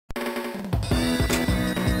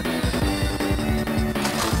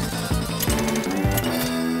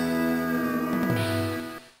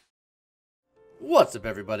What's up,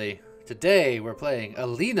 everybody? Today we're playing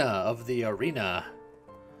Alina of the Arena.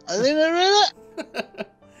 Alina?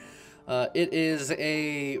 It is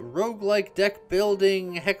a roguelike deck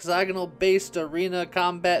building, hexagonal based arena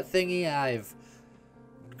combat thingy. I've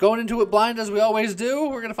going into it blind as we always do.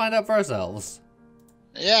 We're gonna find out for ourselves.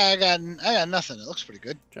 Yeah, I got nothing. It looks pretty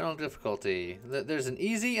good. General difficulty. There's an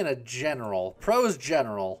easy and a general. Pro is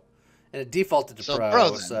general, and it defaulted to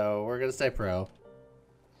pro. So we're gonna say pro.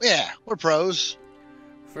 Yeah, we're pros.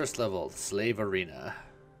 First level, Slave Arena.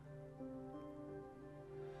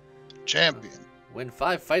 Champion. Win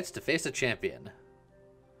 5 fights to face a champion.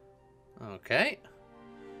 Okay.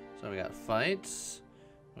 So we got fights.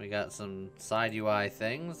 We got some side UI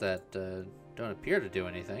things that don't appear to do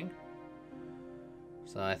anything.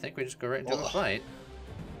 So I think we just go right into a fight.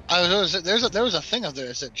 There was a thing up there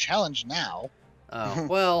that said challenge now. Oh,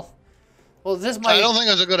 well, this might... I don't think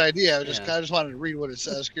it was a good idea. I just wanted to read what it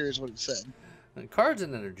said. I was curious what it said. Cards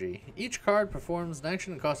and energy. Each card performs an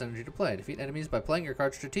action and costs energy to play. Defeat enemies by playing your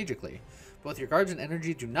cards strategically. Both your cards and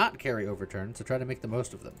energy do not carry over turns, so try to make the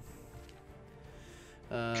most of them.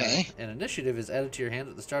 Okay. An initiative is added to your hand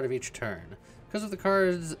at the start of each turn. Because of the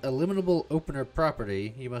card's eliminable opener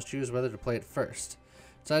property, you must choose whether to play it first.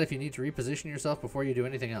 Decide if you need to reposition yourself before you do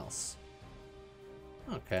anything else.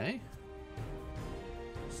 Okay.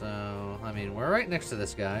 So, I mean, we're right next to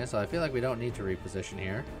this guy, so I feel like we don't need to reposition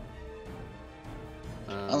here.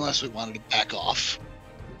 Unless we wanted to back off.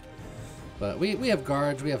 But we have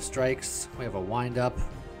guards, we have strikes, we have a wind-up.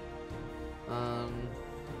 Let's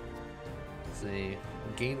see.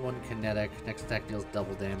 Gain 1 kinetic, next attack deals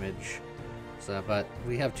double damage. So, but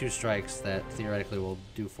we have 2 strikes that theoretically will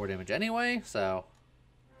do 4 damage anyway, so...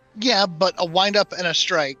 Yeah, but a wind-up and a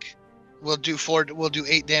strike will do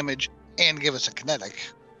 8 damage and give us a kinetic.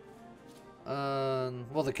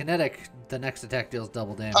 Well, the kinetic, the next attack deals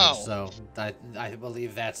double damage, so I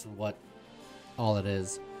believe that's what all it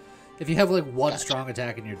is. If you have like one strong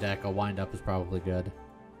attack in your deck, a wind up is probably good.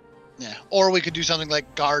 Yeah, or we could do something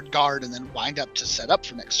like guard, and then wind up to set up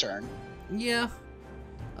for next turn. Yeah.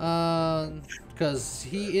 Because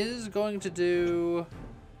he is going to do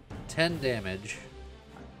 10 damage.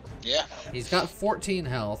 Yeah. He's got 14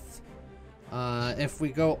 health. If we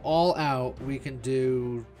go all out, we can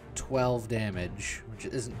do 12 damage, which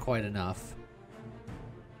isn't quite enough.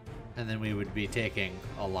 And then we would be taking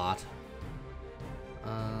a lot.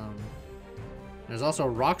 There's also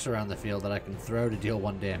rocks around the field that I can throw to deal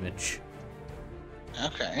 1 damage.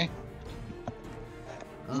 Okay.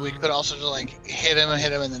 We could also just like hit him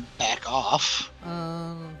and then back off.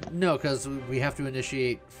 No, because we have to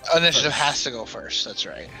initiate. Initiative has to go first. That's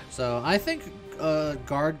right. So I think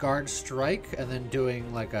guard, strike, and then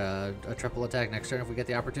doing like a triple attack next turn if we get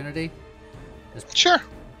the opportunity. Sure.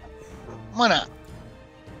 Why not?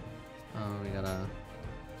 Oh, we gotta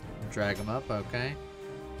drag him up. Okay.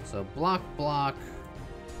 So block,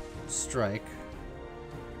 strike,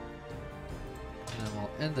 and then we'll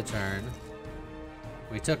end the turn.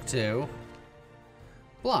 We took 2.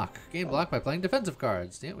 Block. Gain block by playing defensive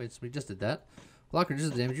cards. Yeah, we just did that. Block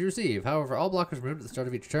reduces the damage you receive. However, all blockers removed at the start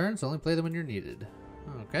of each turn, so only play them when you're needed.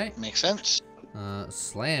 Okay. Makes sense.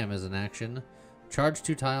 Slam is an action. Charge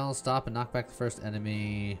 2 tiles, stop and knock back the first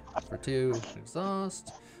enemy for 2.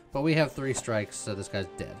 Exhaust. But we have 3 strikes, so this guy's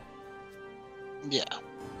dead. Yeah.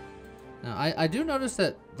 Now, I do notice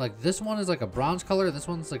that, like, this one is like a bronze color, this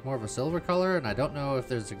one's like more of a silver color, and I don't know if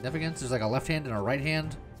there's significance. There's like a left hand and a right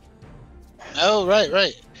hand. Oh,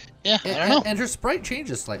 right. Yeah, I don't know. And her sprite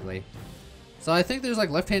changes slightly. So I think there's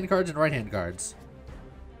like left hand cards and right hand cards.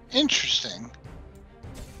 Interesting.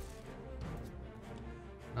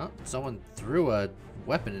 Oh, someone threw a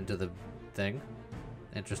weapon into the thing.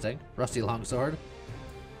 Interesting. Rusty longsword.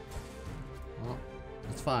 Well,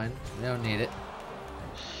 it's fine. We don't need it.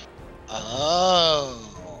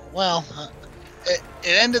 Oh, well, it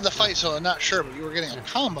ended the fight, so I'm not sure, but you were getting a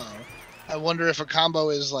combo. I wonder if a combo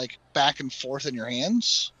is like back and forth in your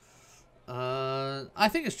hands. I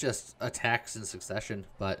think it's just attacks in succession,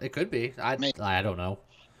 but it could be. I don't know.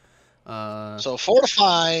 So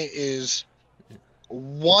Fortify is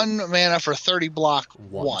 1 mana for 30 block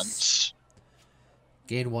once.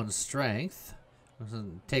 Gain 1 strength.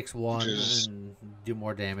 Takes 1 and do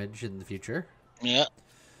more damage in the future. Yeah.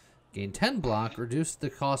 Gain 10 block. Reduce the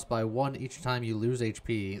cost by 1 each time you lose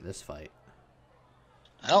HP this fight.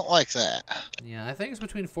 I don't like that. Yeah, I think it's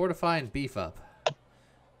between Fortify and Beef Up.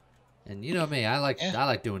 And you know me, I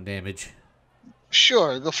like doing damage.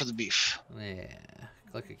 Sure, go for the beef. Yeah.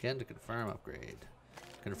 Click again to confirm upgrade.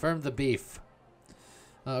 Confirm the beef.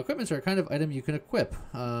 Equipments are a kind of item you can equip.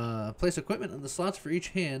 Place equipment in the slots for each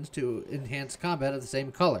hand to enhance combat of the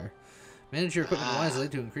same color. Manage your equipment wisely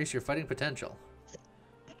to increase your fighting potential.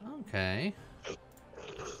 Okay.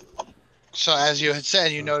 So as you had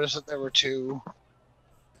said, you noticed that there were two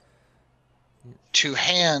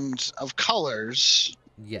hands of colors.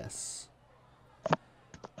 Yes.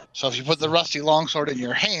 So if you put the rusty longsword in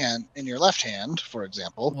your left hand, for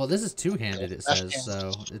example. Well, this is two-handed, it says,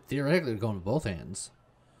 so it theoretically would go in both hands.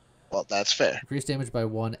 Well, that's fair. Increase damage by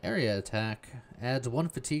 1 area attack. Adds 1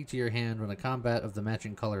 fatigue to your hand when a combat of the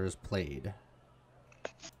matching color is played.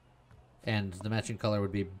 And the matching color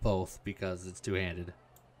would be both because it's two-handed.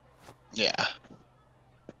 Yeah.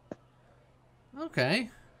 Okay.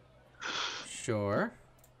 Sure.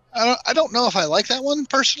 I don't know if I like that one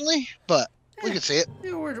personally, but we can see it.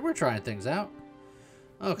 Yeah, we're trying things out.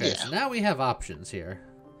 Okay, Yeah. so now we have options here.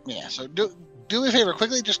 Yeah, so do me a favor,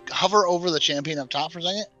 quickly just hover over the champion up top for a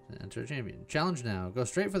second. Enter champion. Challenge now. Go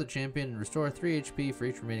straight for the champion and restore 3 HP for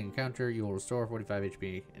each remaining encounter. You will restore 45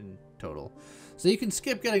 HP in total. So you can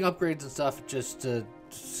skip getting upgrades and stuff just to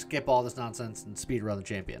skip all this nonsense and speed run the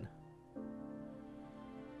champion.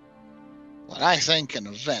 What I think an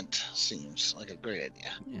event seems like a great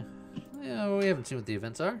idea. Yeah, we haven't seen what the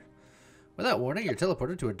events are. Without warning, you're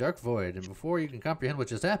teleported to a dark void, and before you can comprehend what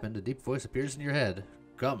just happened, a deep voice appears in your head.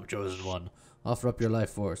 Come, chosen one. Offer up your life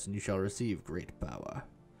force, and you shall receive great power.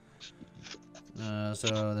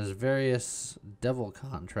 So there's various devil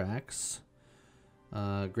contracts.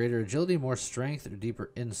 Greater agility, more strength, or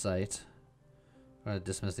deeper insight.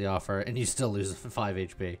 Dismiss the offer, and you still lose 5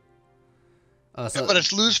 HP. But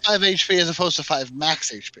it's lose 5 HP as opposed to 5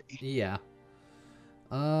 max HP. Yeah.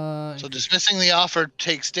 So dismissing the offer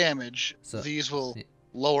takes damage. So, these will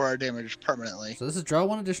lower our damage permanently. So this is draw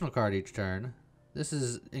 1 additional card each turn. This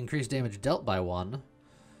is increased damage dealt by 1.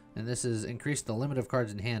 And this is increase the limit of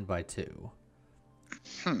cards in hand by 2.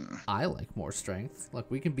 I like more strength. Look,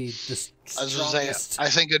 we can be the strongest. I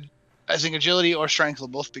think agility or strength will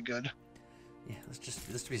both be good. Yeah,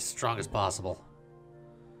 let's be as strong as possible.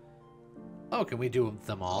 Oh, can we do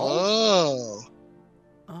them all?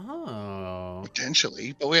 Oh.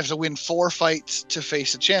 Potentially, but we have to win 4 fights to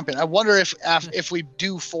face the champion. I wonder if we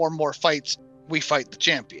do 4 more fights, we fight the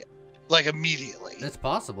champion, like immediately. It's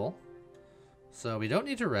possible. So we don't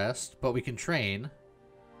need to rest, but we can train.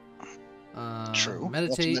 True.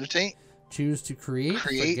 Meditate. Choose to create,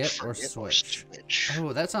 forget, or switch.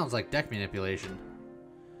 Oh, that sounds like deck manipulation.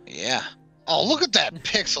 Yeah. Oh, look at that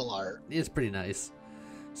pixel art. It's pretty nice.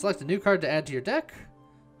 Select a new card to add to your deck.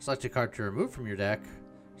 Select a card to remove from your deck.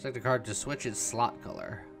 Select a card to switch its slot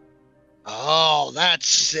color. Oh, that's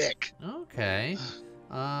sick. Okay.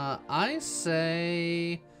 I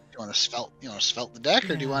say. You want to svelte the deck,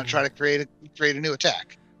 or do you want to try to create a new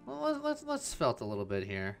attack? Well, let's svelte a little bit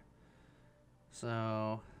here.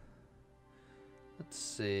 So, let's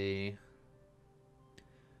see.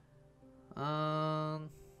 I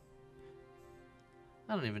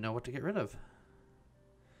don't even know what to get rid of.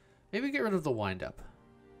 Maybe get rid of the wind-up.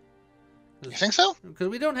 You think so? Because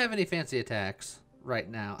we don't have any fancy attacks right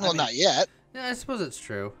now. Well, not yet. Yeah, I suppose it's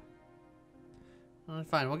true.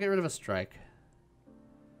 Fine, we'll get rid of a strike.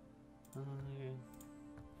 And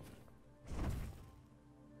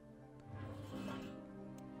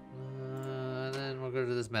then we'll go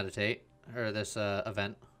to this meditate, or this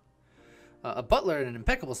event. A butler in an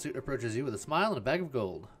impeccable suit approaches you with a smile and a bag of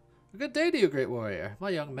gold. A good day to you, great warrior. My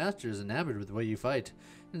young master is enamored with the way you fight,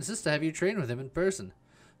 and insists to have you train with him in person.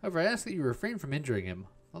 However, I ask that you refrain from injuring him.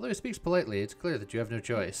 Although he speaks politely, it's clear that you have no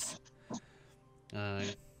choice.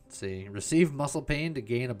 Let's see. Receive muscle pain to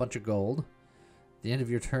gain a bunch of gold. At the end of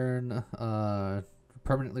your turn,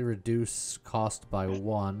 permanently reduce cost by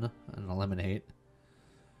 1 and eliminate.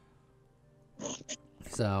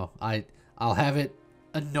 So, I'll have it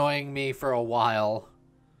annoying me for a while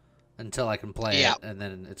until I can play it, and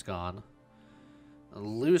then it's gone.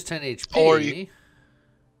 Lose 10 HP.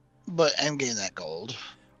 And gain that gold.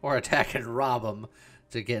 Or attack and rob him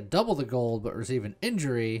to get double the gold but receive an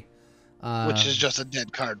injury. Which is just a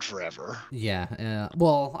dead card forever. Yeah.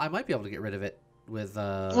 Well, I might be able to get rid of it with...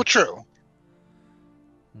 Well, true.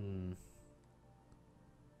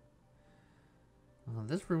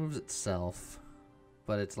 This removes itself,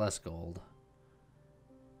 but it's less gold.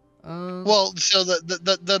 Well, so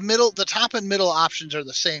the top and middle options are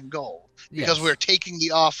the same goal because we're taking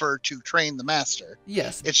the offer to train the master.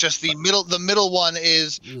 Yes. It's just the middle one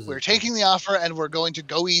is we're taking the offer and we're going to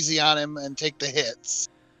go easy on him and take the hits.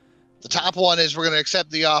 The top one is we're going to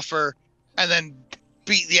accept the offer and then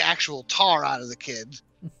beat the actual tar out of the kid.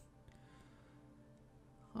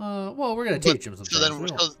 Well, we're going to teach him something. So then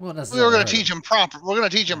we're going to teach him We're going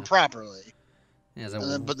to teach him properly. Yeah,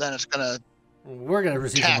 but then it's going to. We're going to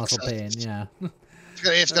receive a muscle pain, yeah.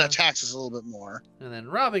 it's gonna tax us a little bit more. And then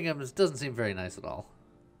robbing him doesn't seem very nice at all.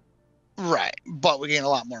 Right, but we gain a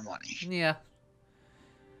lot more money. Yeah.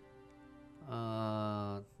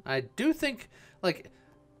 I do think, like,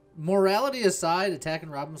 morality aside, attack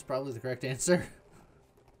and rob him is probably the correct answer.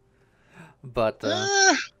 But,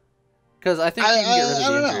 because I think you can get rid of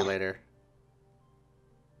the injury later.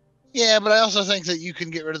 Yeah, but I also think that you can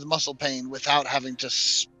get rid of the muscle pain without having to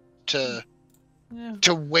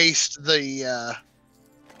waste the.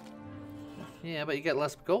 Yeah, but you get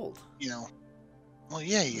less gold. You know. Well,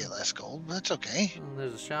 yeah, you get less gold, but that's okay. Well,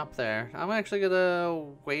 there's a shop there. I'm actually gonna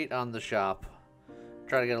wait on the shop.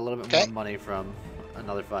 Try to get a little bit more money from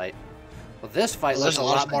another fight. Well, this fight looks a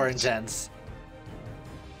lot more intense.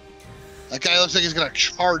 That guy looks like he's gonna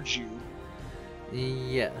charge you.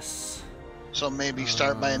 Yes. So maybe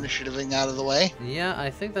start by initiativing out of the way. Yeah, I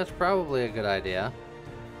think that's probably a good idea.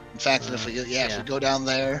 In fact, if we go down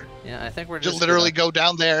there. Yeah, I think we're just literally go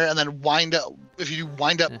down there and then wind up. If you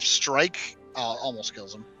wind up strike, almost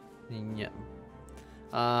kills him. Yeah.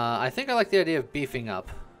 I think I like the idea of beefing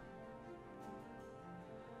up.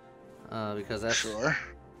 Because that's sure.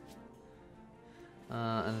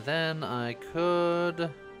 And then I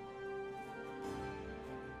could.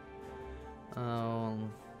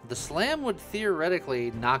 The slam would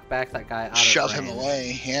theoretically knock back that guy out Shove of range. him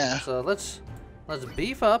away, yeah. So let's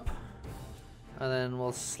beef up, and then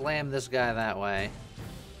we'll slam this guy that way.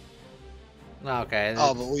 Okay.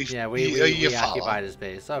 Oh, but we occupied his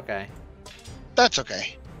base. Okay. That's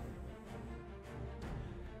okay.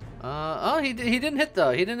 He didn't hit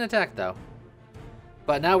though. He didn't attack though.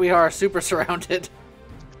 But now we are super surrounded.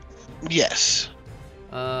 Yes.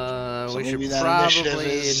 So we should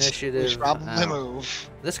probably move.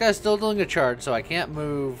 This guy's still doing a charge, so I can't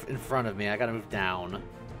move in front of me. I gotta move down.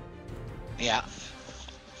 Yeah.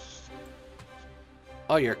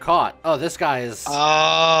 Oh, you're caught. Oh, this guy is.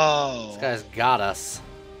 Oh. This guy's got us.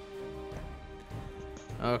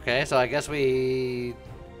 Okay, so I guess we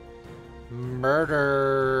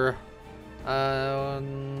murder. No.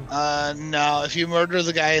 If you murder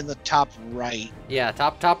the guy in the top right. Yeah,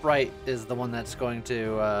 top right is the one that's going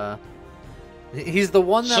to. He's the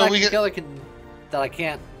one that I can kill. That I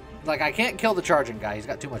can't. Like, I can't kill the charging guy. He's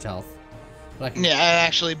got too much health. Yeah,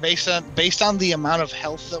 actually, based on the amount of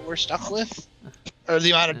health that we're stuck with, or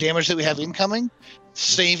the amount of damage that we have incoming,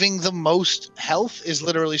 saving the most health is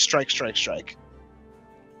literally strike.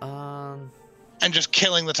 And just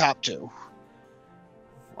killing the top two.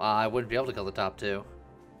 I wouldn't be able to kill the top two.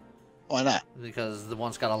 Why not? Because the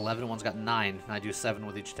one's got 11, one's got 9, and I do 7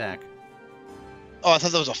 with each attack. Oh, I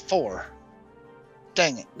thought that was a 4.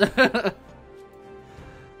 Dang it.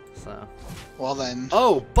 So. Well then.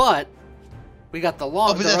 Oh, but we got the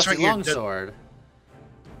rusty longsword.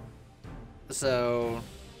 So.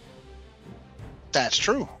 That's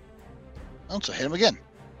true. Oh, so hit him again.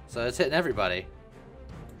 So it's hitting everybody.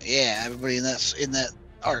 Yeah, everybody in that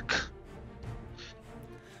arc.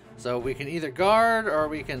 So we can either guard or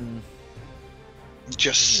we can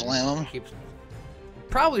just slam him.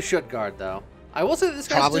 Probably should guard though. I will say that this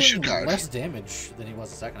guy's doing guard. less damage than he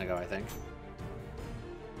was a second ago, I think.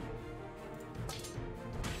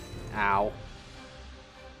 Ow.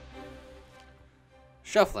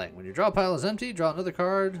 Shuffling. When your draw pile is empty, draw another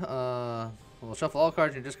card. We'll shuffle all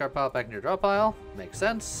cards in your discard pile back in your draw pile. Makes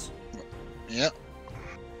sense. Yep.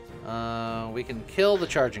 We can kill the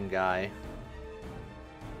charging guy.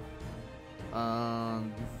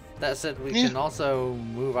 That said, we can also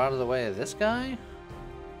move out of the way of this guy.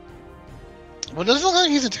 Well, it doesn't look like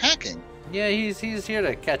he's attacking. Yeah, he's here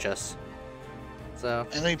to catch us. So.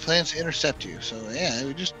 And he plans to intercept you. So yeah,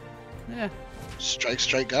 we just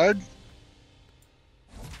strike guard.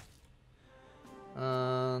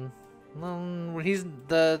 Well, he's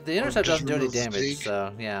the intercept doesn't do any damage. Fatigue.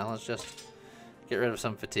 So yeah, let's just get rid of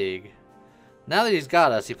some fatigue. Now that he's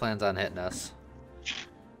got us, he plans on hitting us.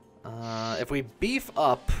 If we beef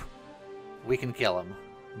up, we can kill him.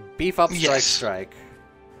 Beef up, strike.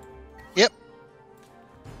 Yep.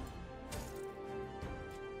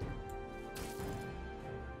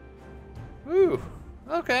 Ooh,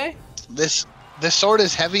 okay. This sword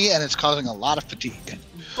is heavy and it's causing a lot of fatigue.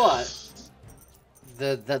 But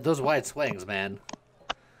those wide swings, man.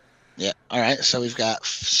 Yeah. All right. So we've got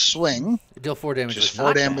swing. Deal 4 damage. Just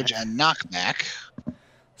 4 damage and knockback.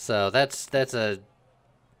 So that's a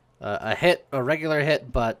hit, a regular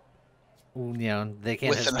hit, but they can't hit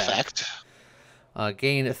with an effect.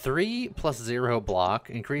 Gain 3 plus 0 block.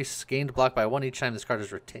 Increase gained block by 1 each time this card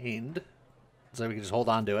is retained. So we can just hold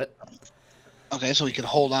on to it. Okay, so we can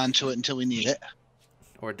hold on to it until we need it.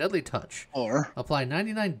 Or Deadly Touch. Or apply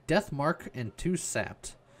 99 Death Mark and 2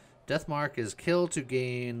 Sapped. Death mark is kill to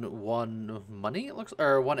gain 1 money. It looks,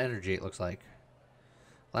 or 1 energy. It looks like.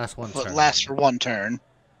 Last one turn. But lasts for 1 turn.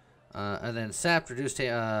 And then sap reduced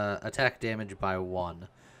attack damage by 1.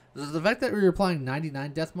 The fact that we're applying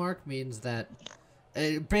 99 death mark means that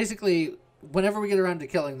basically whenever we get around to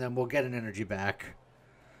killing them, we'll get an energy back.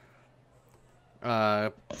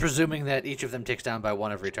 Presuming that each of them ticks down by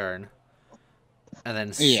 1 every turn. And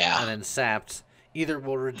then sapped either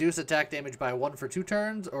will reduce attack damage by 1 for 2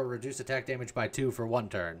 turns or reduce attack damage by 2 for 1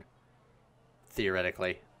 turn.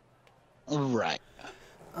 Theoretically. Right.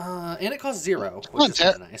 And it costs 0, which is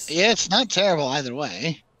kind of nice. Yeah, it's not terrible either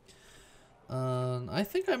way. I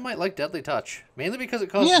think I might like Deadly Touch. Mainly because it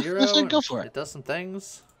costs 0. Yeah, go for it. It does some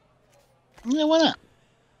things. Yeah, why not?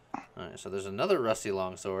 Alright, so there's another Rusty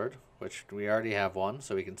Longsword, which we already have one,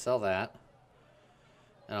 so we can sell that.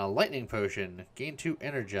 And a Lightning Potion. Gain 2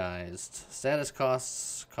 energized. Status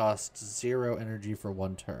costs 0 energy for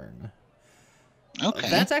 1 turn. Okay.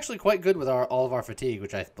 That's actually quite good with all of our fatigue,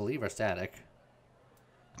 which I believe are static.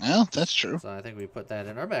 Well, that's true. So I think we put that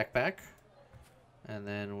in our backpack. And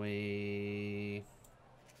then we...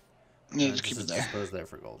 Yeah, just keep it there. Dispose there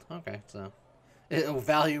for gold. Okay, so... It'll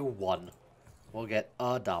value 1. We'll get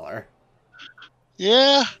 $1.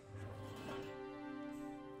 Yeah.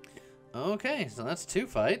 Okay, so that's 2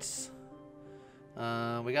 fights. We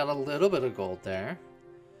got a little bit of gold there.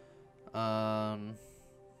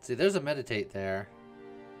 See, there's a meditate there.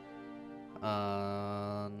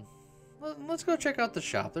 Let's go check out the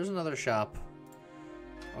shop. There's another shop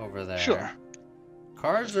over there. Sure.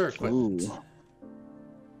 Cards or equipment? Ooh.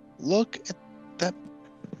 Look at that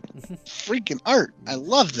freaking art. I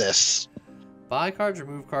love this. Buy cards,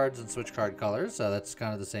 remove cards, and switch card colors. So that's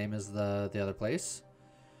kind of the same as the other place.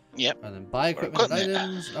 Yep. And then buy equipment and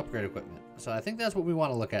items, upgrade equipment. So I think that's what we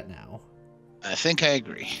want to look at now. I think I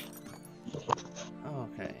agree.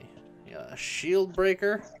 Okay. Yeah, shield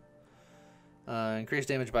breaker. Increase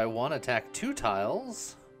damage by 1. Attack 2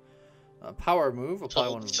 tiles. Power move. Apply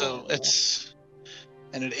 1. So it's,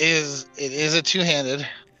 and it is a 2-handed.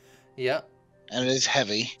 Yep. And it is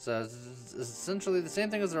heavy. So it's essentially the same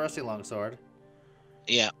thing as the Rusty Longsword.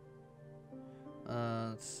 Yeah.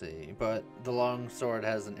 Let's see. But the Longsword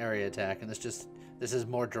has an area attack, and this is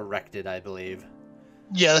more directed, I believe.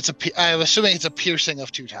 Yeah, I'm assuming it's a piercing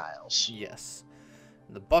of 2 tiles. Yes.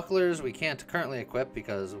 The bucklers we can't currently equip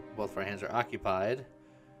because both of our hands are occupied.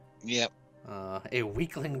 Yep. A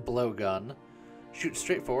weakling blowgun. Shoot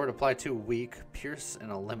straight forward, apply 2 weak, pierce,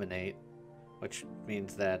 and eliminate. Which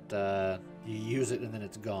means that you use it and then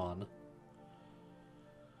it's gone.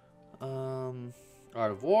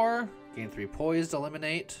 Art of War. Gain 3 poised,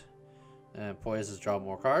 eliminate. And poised is draw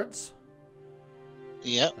more cards.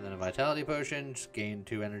 Yep. And then a Vitality Potion. Just gain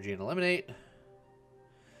 2 energy and eliminate.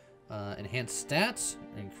 Enhance stats.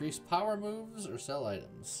 Increase power moves or sell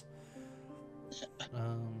items.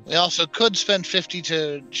 We also could spend 50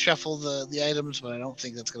 to shuffle the items, but I don't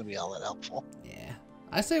think that's going to be all that helpful. Yeah.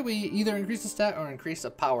 I say we either increase the stat or increase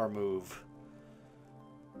a power move.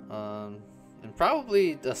 And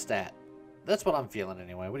probably the stat. That's what I'm feeling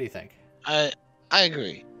anyway. What do you think? I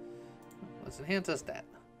agree. Let's enhance a stat.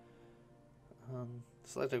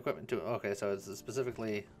 Select equipment to... Okay, so it's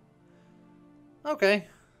specifically... Okay.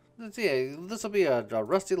 Let's see. This will be a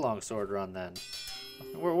Rusty Longsword run then.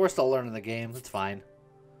 We're still learning the game. It's fine.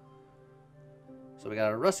 So we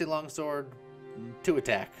got a Rusty Longsword, 2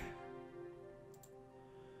 attack.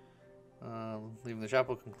 Leaving the shop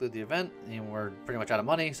will conclude the event, and we're pretty much out of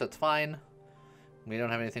money, so it's fine. We don't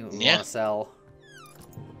have anything that we want to sell.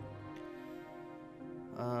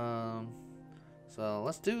 So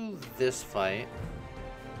let's do this fight.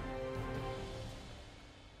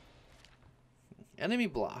 Enemy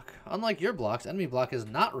block. Unlike your blocks, enemy block is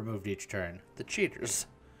not removed each turn. The cheaters.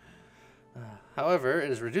 However,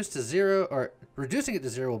 it is reduced to 0, or reducing it to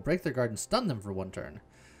 0 will break their guard and stun them for 1 turn.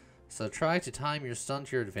 So try to time your stun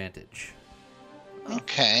to your advantage.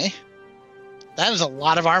 Okay. That is a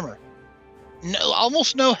lot of armor. No,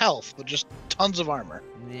 almost no health, but just tons of armor.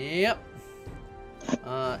 Yep.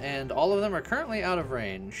 And all of them are currently out of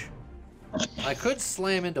range. I could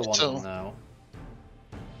slam into one of them, though.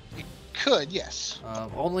 You could, yes.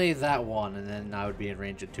 Only that one, and then I would be in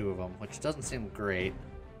range of 2 of them, which doesn't seem great.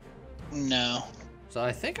 No. So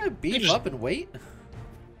I think I beat him up and wait.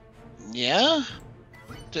 Yeah.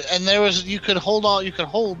 And there was you could hold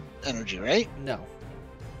energy, right? No.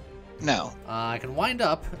 No. I can wind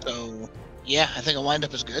up. So yeah, I think a wind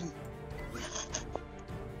up is good.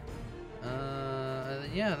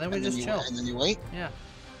 Yeah, then we just chill. And then you wait? Yeah.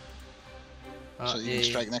 So you can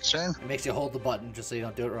strike next turn? It makes you hold the button just so you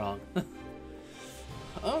don't do it wrong.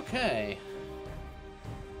 Okay.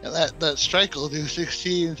 And that strike will do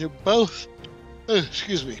 16 to both. Oh,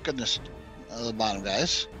 excuse me, goodness. The bottom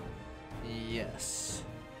guys. Yes.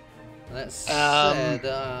 That said,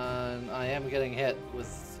 I am getting hit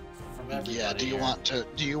from everybody. Yeah. Do here.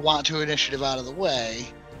 you want to initiative out of the way?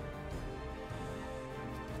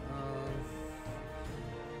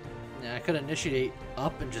 Yeah, I could initiate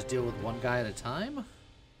up and just deal with one guy at a time.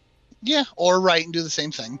 Yeah, or right and do the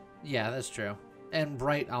same thing. Yeah, that's true. And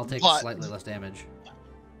right, I'll take slightly less damage.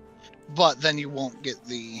 But then you won't get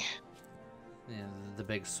the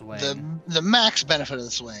big swing. The max benefit of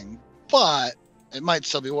the swing, but it might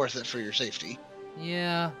still be worth it for your safety.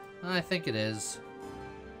 Yeah, I think it is.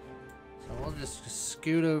 So we'll just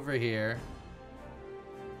scoot over here.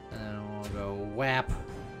 And then we'll go whap.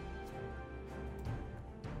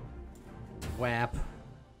 Whap.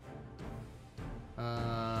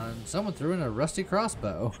 Someone threw in a rusty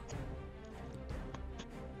crossbow.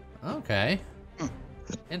 Okay.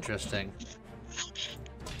 Interesting.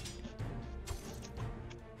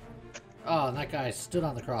 Oh, and that guy stood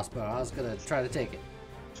on the crossbow. I was gonna try to take it.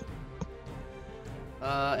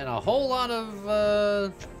 And a whole lot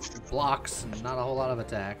of blocks and not a whole lot of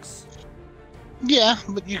attacks. Yeah,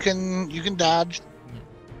 but you can dodge.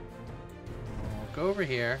 I'll go over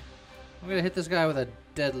here. I'm gonna hit this guy with a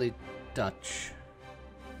deadly Dutch.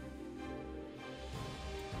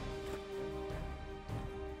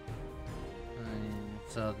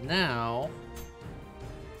 So now,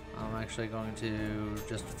 I'm actually going to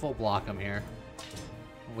just full block him here.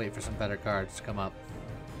 Wait for some better cards to come up.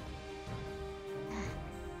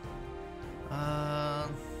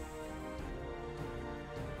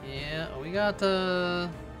 Yeah, we got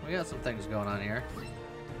some things going on here.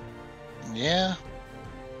 Yeah.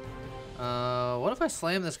 What if I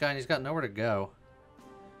slam this guy and he's got nowhere to go?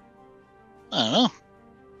 I don't know.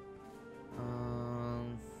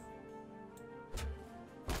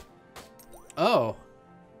 Oh,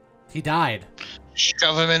 he died.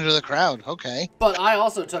 Shove him into the crowd. Okay. But I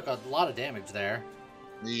also took a lot of damage there.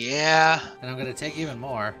 Yeah. And I'm gonna take even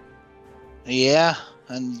more. Yeah,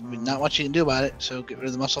 and not much you can do about it. So get rid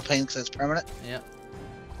of the muscle pain because that's permanent. Yep.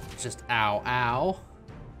 Just ow, ow.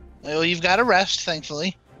 Well, you've got a rest,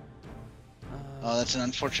 thankfully. Oh, that's an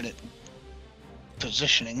unfortunate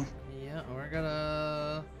positioning. Yeah, we're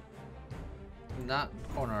gonna not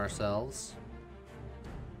corner ourselves.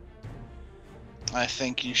 I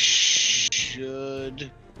think you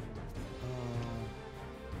should.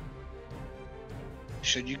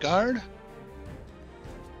 Should you guard?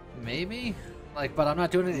 Maybe? Like, but I'm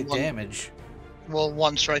not doing any damage. Well,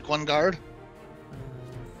 one strike, one guard?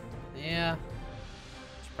 Yeah.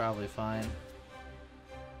 It's probably fine.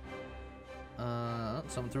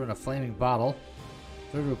 Someone threw in a flaming bottle.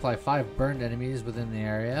 Threw to apply 5 burned enemies within the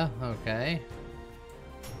area. Okay.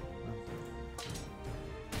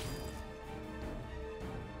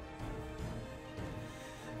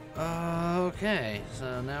 Okay,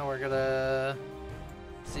 so now we're gonna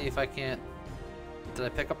see if I can't... Did I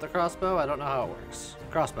pick up the crossbow? I don't know how it works.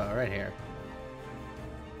 Crossbow, right here.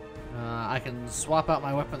 I can swap out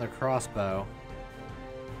my weapon, the crossbow.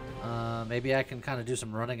 Maybe I can kind of do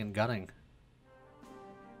some running and gunning.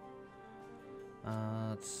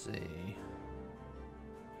 Let's see.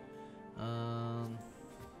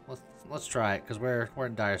 Let's try it, because we're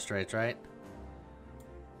in dire straits, right?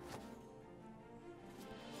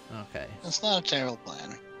 Okay. That's not a terrible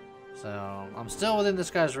plan. So, I'm still within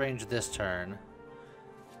this guy's range this turn.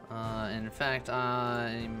 In fact,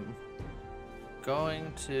 I'm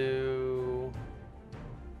going to...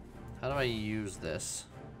 How do I use this?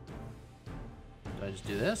 Do I just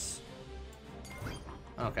do this?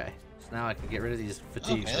 Okay. So now I can get rid of these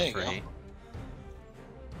fatigues for free.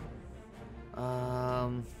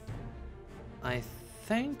 I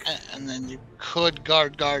think... And then you could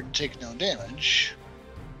guard, and take no damage.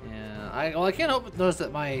 Yeah, well, I can't help but notice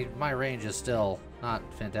that my range is still not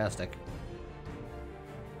fantastic.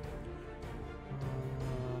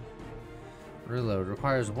 Reload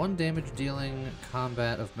requires 1 damage dealing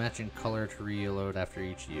combat of matching color to reload after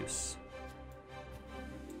each use.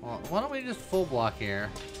 Well, why don't we just full block here?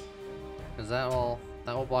 Because that will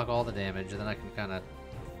block all the damage, and then I can kind of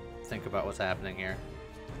think about what's happening here.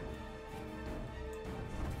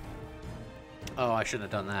 Oh, I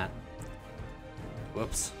shouldn't have done that.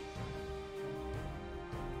 Whoops.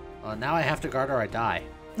 Well, now I have to guard or I die.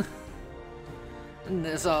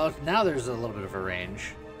 So now there's a little bit of a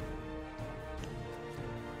range.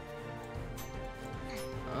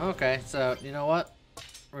 Okay, so you know what?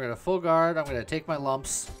 We're gonna full guard. I'm gonna take my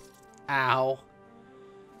lumps. Ow.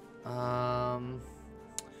 I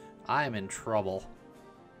am in trouble.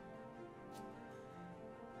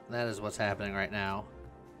 That is what's happening right now.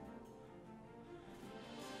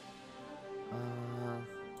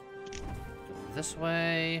 this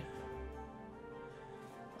way.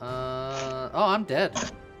 Oh, I'm dead.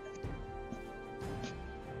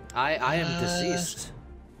 I am deceased.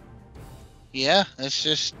 Yeah, it's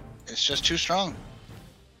just too strong.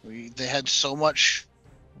 They had so much.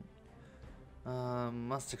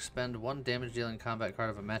 Must expend 1 damage dealing combat card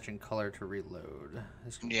of a matching color to reload.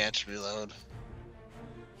 Yeah, it's reload.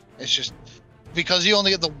 It's just because you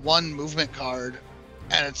only get the 1 movement card,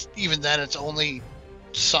 and it's even then it's only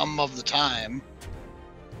some of the time.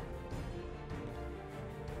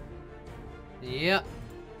 Yep.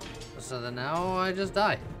 So then now I just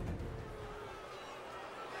die.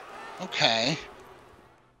 Okay.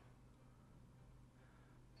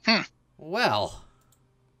 Well,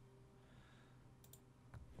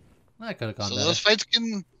 that could have gone so better.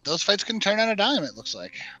 those fights can turn on a dime. It looks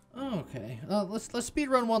like. Okay. Let's speed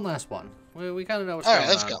run one last one. We kind of know what's All going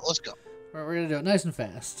right, on. let's go. We're gonna do it nice and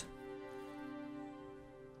fast.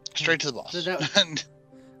 Straight to the boss.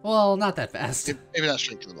 Well, not that fast. Maybe not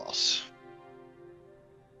straight to the boss.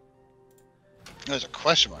 There's a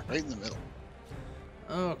question mark right in the middle.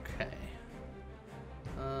 Okay.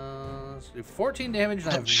 Let's do 14 damage and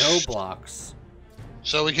I have no blocks.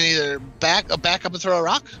 So we can either back up and throw a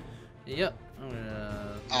rock. Yep.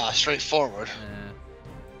 Straight forward.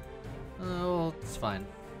 Yeah. Oh, it's fine.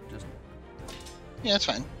 Just. Yeah, it's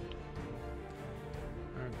fine.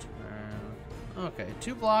 Okay,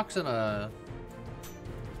 2 blocks and a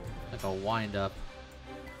wind up.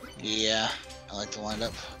 Yeah, I like to wind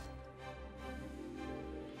up.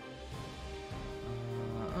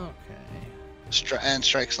 Okay. And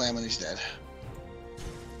strike slam when he's dead.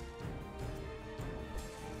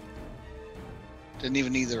 Didn't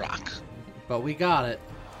even need the rock. But we got it.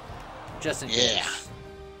 Just in case. Yeah.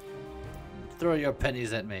 Throw your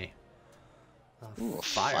pennies at me. Ooh, a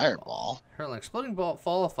fireball. Hurl an exploding ball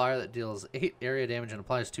of fire that deals 8 area damage and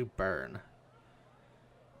applies 2 burn.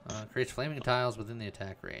 Creates flaming tiles within the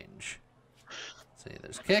attack range. Let's see,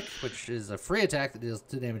 there's kick, which is a free attack that deals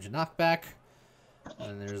 2 damage and knockback.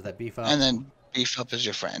 And there's that beef up. And then beef up is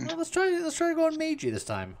your friend. Well, let's try going magey this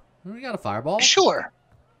time. We got a fireball. Sure.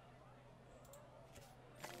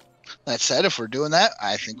 That said, if we're doing that,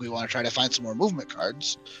 I think we want to try to find some more movement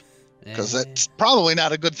cards. Because that's probably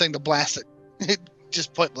not a good thing to blast it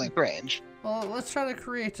just point blank range. Well, let's try to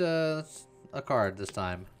create a card this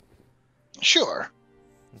time. Sure.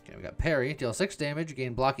 Okay, we got parry. Deal 6 damage.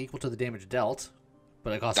 Gain block equal to the damage dealt.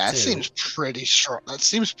 But it costs 2. That seems pretty strong. That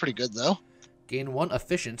seems pretty good, though. Gain 1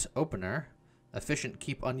 efficient opener. Efficient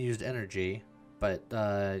keep unused energy. But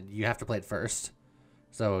you have to play it first.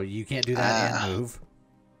 So you can't do that and move.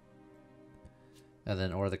 And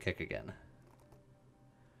then or the kick again.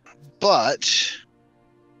 But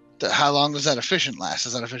how long does that efficient last?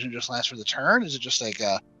 Does that efficient just last for the turn? Is it just like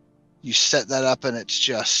you set that up and it's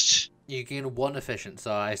just... You gain 1 efficient,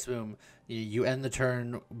 so I assume you end the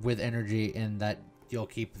turn with energy and that you'll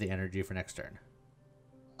keep the energy for next turn.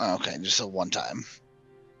 Okay, just a one time.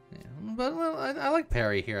 Yeah, but well, I like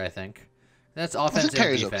parry here, I think. That's offense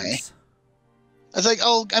and defense. Okay. It's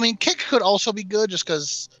like, kick could also be good just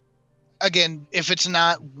because... Again, if it's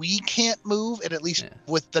not, we can't move. It at least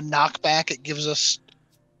with the knockback, it gives us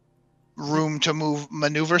room to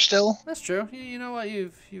maneuver still. That's true. You know what?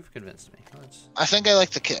 You've convinced me. I think I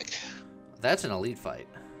like the kick. That's an elite fight.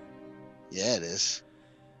 Yeah, it is.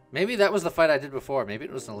 Maybe that was the fight I did before. Maybe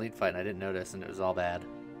it was an elite fight and I didn't notice and it was all bad.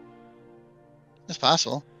 It's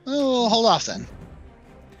possible. Oh, hold off then.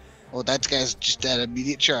 Well, that guy's just at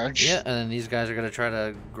immediate charge. Yeah, and then these guys are going to try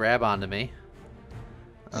to grab onto me.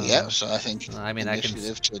 Yeah, so I think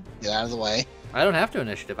initiative to get out of the way. I don't have to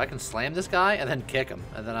initiative. I can slam this guy and then kick him,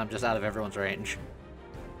 and then I'm just out of everyone's range.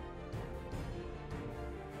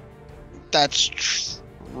 That's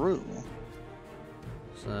true.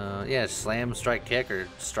 So, yeah, slam, strike, kick, or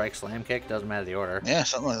strike, slam, kick. Doesn't matter the order. Yeah,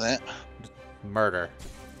 something like that. Just murder.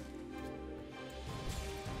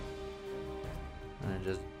 And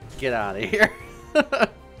just get out of here.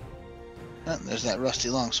 There's that rusty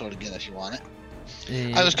longsword again if you want it.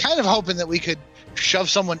 Yeah. I was kind of hoping that we could shove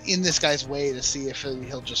someone in this guy's way to see if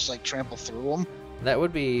he'll just like trample through them. That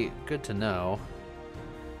would be good to know.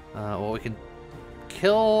 Well, we can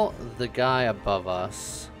kill the guy above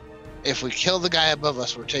us. If we kill the guy above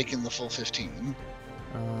us, we're taking the full 15.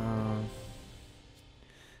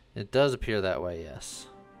 It does appear that way, yes.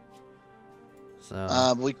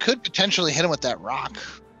 So we could potentially hit him with that rock.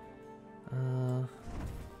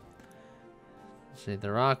 See,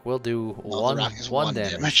 the rock will do one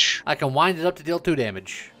damage. I can wind it up to deal 2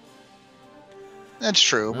 damage. That's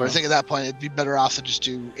true, but I think at that point it'd be better off to just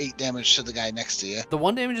do 8 damage to the guy next to you. The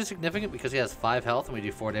 1 damage is significant because he has 5 health and we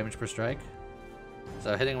do 4 damage per strike.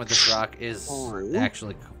 So hitting with this rock is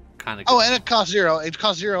actually kind of good. Oh, and it costs 0. It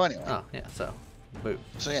costs 0 anyway. Oh, yeah, so boot.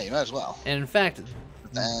 So yeah, you might as well. And in fact,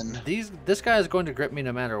 then this guy is going to grip me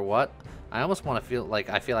no matter what. I almost want to feel like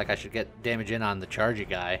I should get damage in on the chargy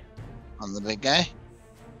guy. On the big guy?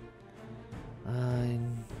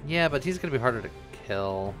 Yeah, but he's going to be harder to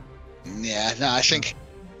kill. Yeah, no, I think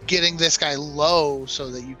getting this guy low so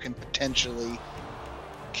that you can potentially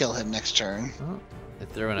kill him next turn. Oh, they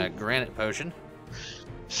threw in a granite potion.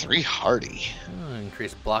 3 hardy.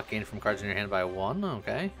 Increased block gain from cards in your hand by 1.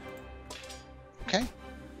 Okay. Okay.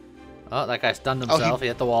 Oh, that guy stunned himself. He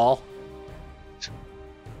hit the wall.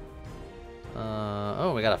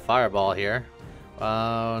 Oh, we got a fireball here.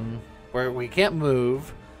 Where we can't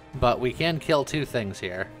move, but we can kill 2 things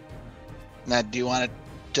here. Now, do you want to?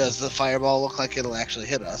 Does the fireball look like it'll actually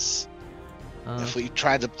hit us? If you just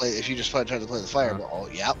tried to play the fireball,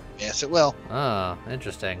 yep, yes, it will. Oh,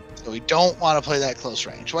 interesting. So we don't want to play that close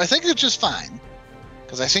range. Well, I think it's just fine,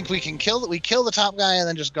 because I think we can kill the top guy and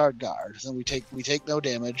then just guard. Then we take no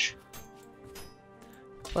damage.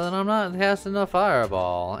 But then I'm not casting a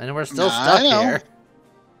fireball, and we're still stuck here.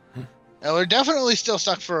 And we're definitely still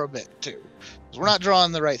stuck for a bit too. 'Cause we're not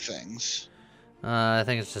drawing the right things. I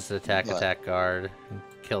think it's just attack, guard, and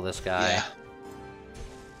kill this guy. Yeah.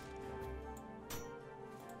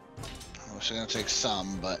 We're gonna take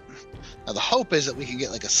some, but now the hope is that we can get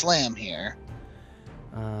like a slam here.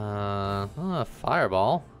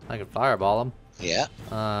 Fireball. I can fireball him. Yeah.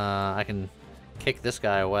 I can kick this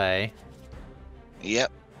guy away.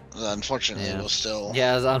 Yep. Unfortunately, we'll still.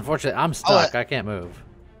 Yeah, unfortunately, I'm stuck. I can't move.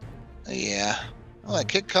 Yeah. Well, that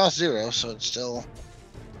kick costs 0, so it's still.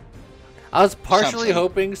 I was partially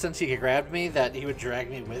hoping, since he grabbed me, that he would drag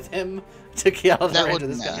me with him to get out of the range of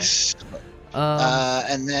this guy.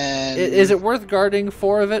 And then... Is it worth guarding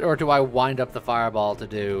 4 of it, or do I wind up the fireball to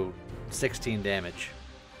do 16 damage?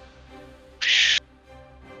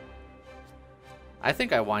 I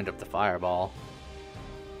think I wind up the fireball.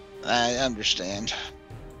 I understand.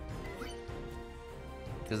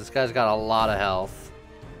 Because this guy's got a lot of health.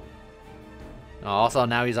 Also,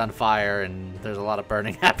 now he's on fire, and there's a lot of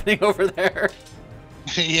burning happening over there.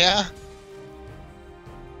 Yeah.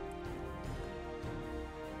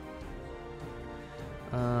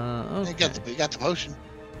 Okay. You got the potion.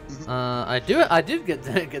 I did get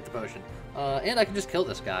the potion. And I can just kill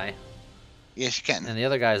this guy. Yes, you can. And the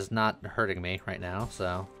other guy's not hurting me right now,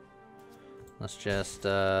 so let's just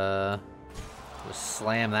slam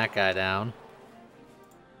that guy down.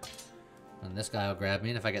 And this guy will grab me,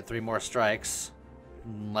 and if I get 3 more strikes,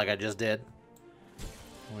 like I just did,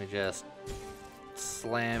 we just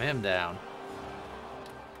slam him down.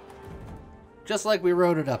 Just like we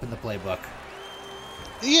wrote it up in the playbook.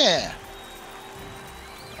 Yeah.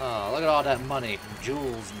 Oh, look at all that money,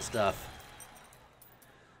 jewels and stuff.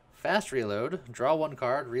 Fast reload, draw 1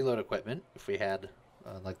 card, reload equipment, if we had,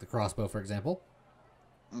 like the crossbow, for example.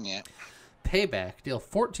 Yeah. Payback, deal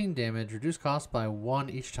 14 damage, reduce cost by 1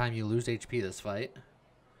 each time you lose HP this fight.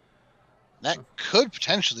 That could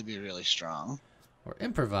potentially be really strong. Or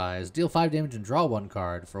improvise, deal 5 damage and draw 1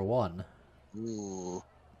 card for 1. Ooh.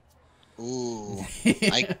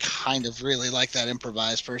 I kind of really like that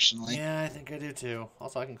improvise, personally. Yeah, I think I do too.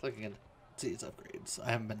 Also, I can click again. See its upgrades.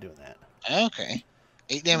 I haven't been doing that. Okay.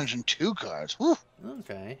 8 damage and 2 cards. Woo.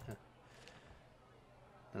 Okay.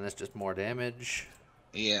 And that's just more damage.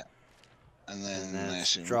 Yeah. And then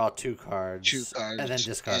draw 2 cards. 2 cards. And then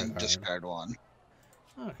discard a card. Discard 1.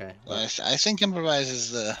 Okay. Well, I think improvise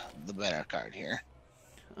is the better card here.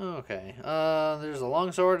 Okay. There's a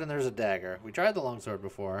longsword and there's a dagger. We tried the longsword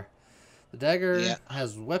before. The dagger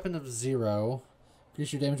has weapon of 0.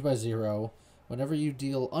 Increase your damage by 0. Whenever you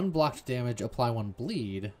deal unblocked damage, apply 1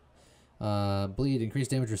 bleed. Bleed, increase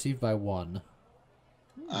damage received by 1.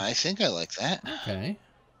 I think I like that. Okay.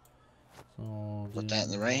 So put that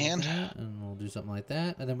in the right hand. And we'll do something like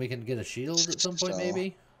that. And then we can get a shield at some point,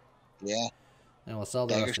 maybe? Yeah. And we'll sell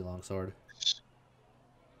the rusty longsword.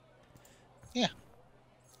 Yeah.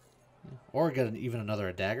 Or get even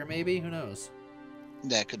another dagger, maybe? Who knows?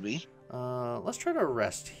 That could be. Let's try to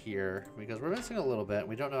rest here, because we're missing a little bit.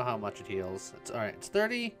 We don't know how much it heals. It's alright, it's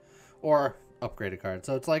 30 or upgrade a card.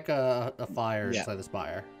 So it's like a fire inside the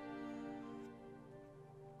spire.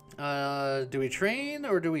 Do we train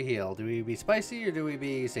or do we heal? Do we be spicy or do we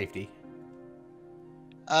be safety?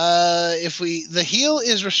 The heal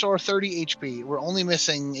is restore 30 HP. We're only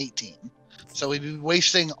missing 18. So we'd be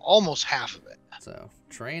wasting almost half of it. So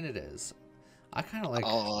train it is. I kind of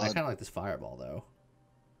like this fireball though.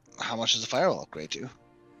 How much does the fireball upgrade to?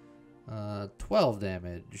 12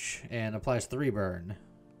 damage and applies 3 burn.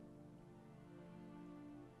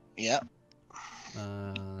 Yep.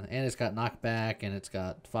 And it's got knockback, and it's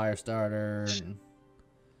got fire starter. And...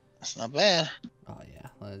 That's not bad. Oh, yeah.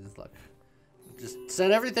 Let's look. Just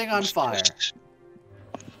set everything on fire.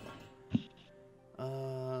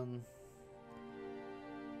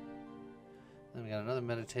 Then we got another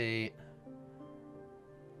meditate.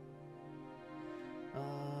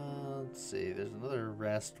 Let's see. There's another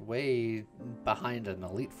rest way behind an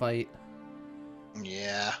elite fight.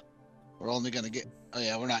 Yeah. We're only going to get... Oh,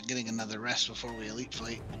 yeah, we're not getting another rest before we elite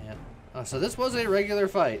fight. Yeah. Oh, so this was a regular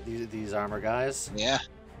fight, these armor guys. Yeah.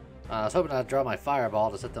 I was hoping I'd draw my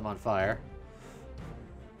fireball to set them on fire.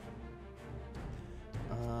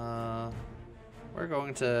 We're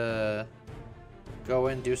going to go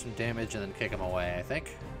in, do some damage, and then kick them away, I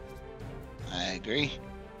think. I agree.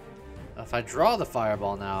 If I draw the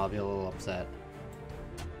fireball now, I'll be a little upset.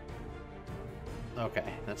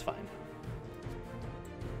 Okay, that's fine.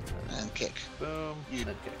 And kick. Boom. You...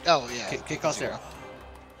 Then kick. Oh, yeah. Kick off 0.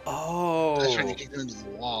 Oh. I was trying to kick him into the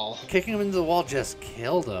wall. Kicking him into the wall just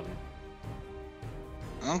killed him.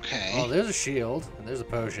 Okay. Oh, there's a shield, and there's a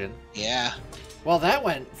potion. Yeah. Well, that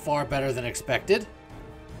went far better than expected.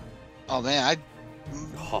 Oh, man,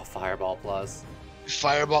 Oh, fireball plus.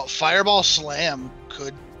 Fireball slam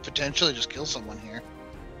could potentially just kill someone here.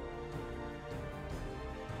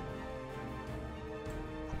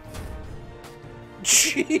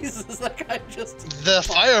 Jesus, that guy just... The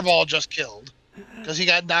fireball just killed. Because he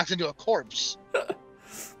got knocked into a corpse.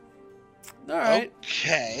 Alright.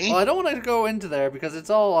 Okay. Well, I don't want to go into there because it's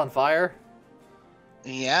all on fire.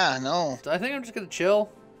 Yeah, no. So I think I'm just going to chill.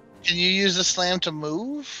 Can you use the slam to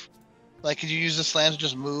move? Like, could you use the slam to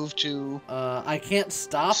just move to... I can't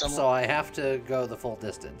stop, someone? so I have to go the full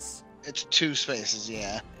distance. It's 2 spaces,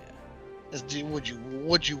 yeah. Would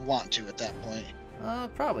you want to at that point?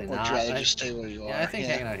 Probably Or not. would you rather just stay where you are? Yeah, I think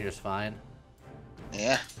hanging out here is fine.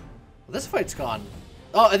 Yeah. Well, this fight's gone.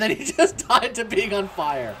 Oh, and then he just died to being on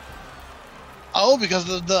fire. Oh, because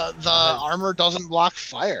the armor doesn't block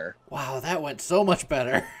fire. Wow, that went so much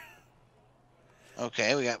better.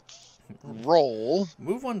 Okay, we got roll.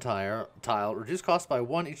 Move 1 tile. Reduce cost by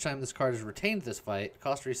 1 each time this card is retained this fight.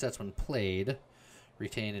 Cost resets when played.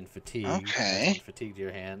 Retain and fatigue. Okay. Fatigue to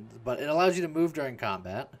your hand. But it allows you to move during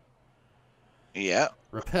combat. Yeah.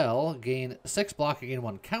 Repel. Gain 6 block and gain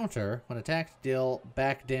 1 counter. When attacked, deal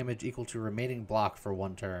back damage equal to remaining block for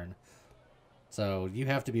 1 turn. So you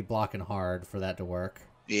have to be blocking hard for that to work.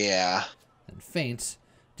 Yeah. And feint.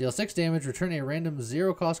 Deal 6 damage. Return a random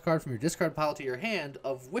 0 cost card from your discard pile to your hand,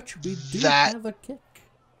 of which we do have a kick.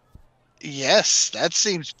 Yes, that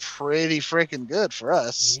seems pretty freaking good for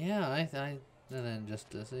us. Yeah, and then just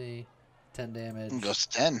to see, 10 damage. It goes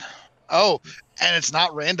to 10. Oh, and it's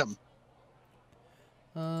not random.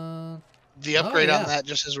 The upgrade on that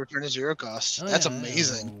just says return a 0 cost. That's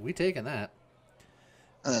amazing. We taking that.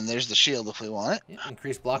 And then there's the shield if we want it. Yeah,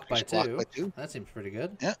 increase block by 2. That seems pretty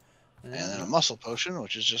good. Yeah. And then a muscle potion,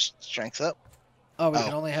 which is just strength up. Oh, we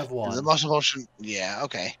can only have 1. The muscle potion, yeah,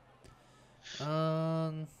 okay. Do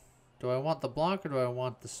I want the block or do I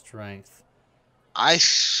want the strength? I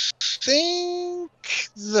think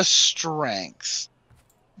the strength.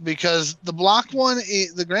 Because the block one,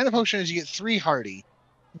 the Grand Potion is you get 3 hardy,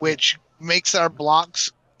 which makes our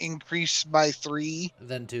blocks increase by 3.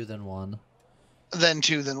 Then 2, then 1. Then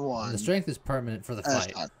 2, then 1. And the strength is permanent for the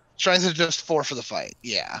fight. Strength is just 4 for the fight,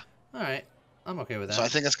 yeah. Alright, I'm okay with that. So I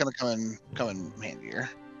think that's going to come in handier.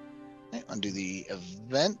 Okay, undo the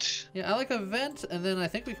event. Yeah, I like event, and then I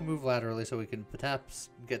think we can move laterally so we can perhaps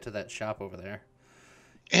get to that shop over there.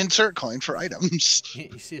 Insert coin for items.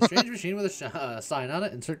 You see a strange machine with a sign on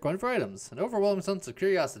it. Insert coin for items. An overwhelming sense of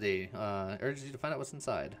curiosity urges you to find out what's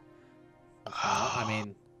inside. I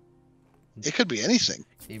mean... It could be anything.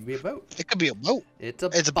 It could be a boat. It could be a boat.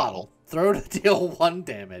 It's a bottle. Throw to deal 1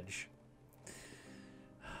 damage.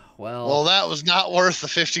 Well, that was not worth the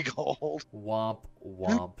 50 gold. Womp,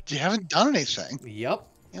 womp. You haven't done anything. Yep.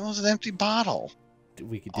 It was an empty bottle.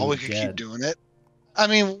 We could we could keep doing it. I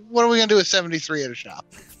mean, what are we going to do with 73 at a shop?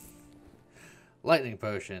 Lightning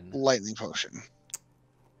potion. Lightning potion.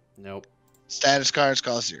 Nope. Status cards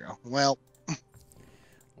cost 0.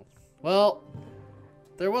 Well,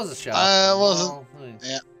 there was a shop. Wasn't.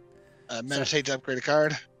 Yeah. Meditate to upgrade a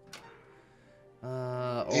card.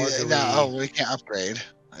 We can't upgrade.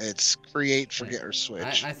 It's create, forget, or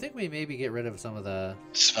switch. I think we maybe get rid of some of the...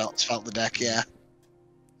 Svelte the deck, yeah.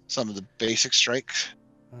 Some of the basic strikes.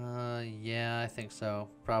 Yeah, I think so.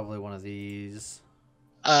 Probably one of these.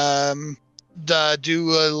 Do a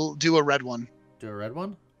red one. Do a red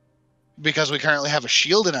one? Because we currently have a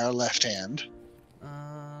shield in our left hand.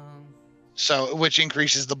 So, which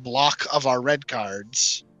increases the block of our red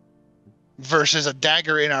cards. versus a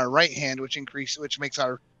dagger in our right hand, which makes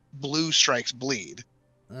our blue strikes bleed.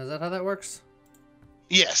 Is that how that works?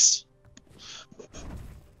 Yes.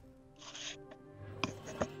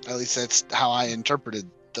 At least that's how I interpreted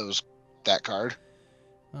that card.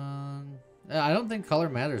 I don't think color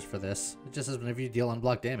matters for this. It just says whenever you deal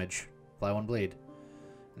unblocked damage, apply 1 bleed,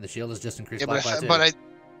 and the shield is just increased by 2.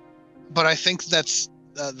 But I think that's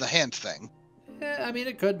the hand thing. Yeah, I mean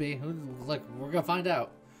it could be. Like we're gonna find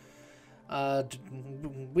out.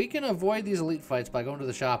 We can avoid these elite fights by going to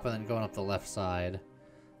the shop and then going up the left side.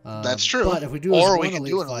 That's true. But if we do an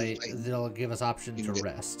elite fight, they'll give us option to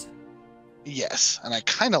rest. Yes, and I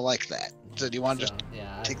kind of like that. So do you want to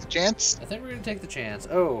take the chance? I think we're going to take the chance.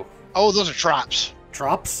 Oh, those are traps.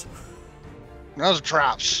 Traps? Those are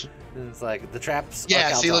traps. It's like the traps.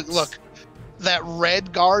 Yeah, see, look. That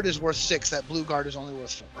red guard is worth 6. That blue guard is only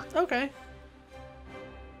worth 4. Okay.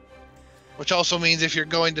 Which also means if you're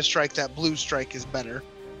going to strike, that blue strike is better.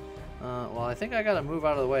 Well, I think I got to move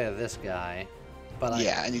out of the way of this guy. But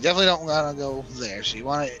and you definitely don't want to go there. So you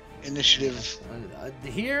want to initiative.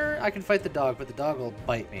 Here, I can fight the dog, but the dog will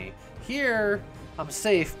bite me. Here, I'm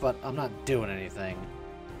safe, but I'm not doing anything.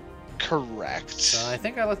 Correct. So I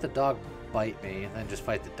think I let the dog bite me and then just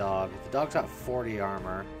fight the dog. The dog's got 40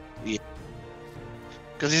 armor. Yeah.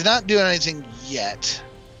 Because he's not doing anything yet.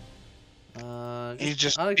 He's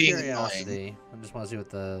just out of being curiosity. annoying. I just want to see what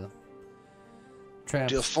the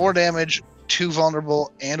traps deal 4 damage, 2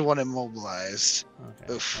 vulnerable, and 1 immobilized.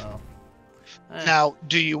 Okay. Oof. Well, now,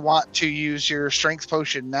 do you want to use your strength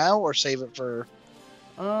potion now or save it for?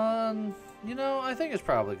 You know, I think it's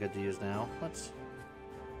probably good to use now. Let's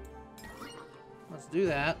do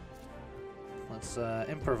that. Let's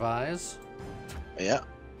improvise. Yeah.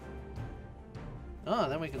 Oh,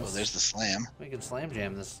 then we can. Oh, there's the slam. We can slam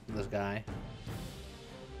jam this guy.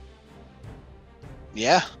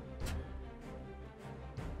 Yeah.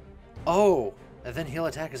 Oh, and then he'll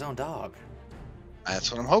attack his own dog.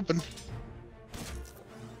 That's what I'm hoping.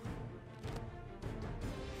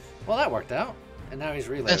 Well, that worked out, and now he's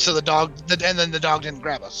reloading. And so then the dog didn't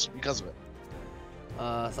grab us because of it.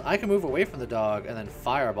 So I can move away from the dog and then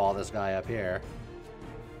fireball this guy up here.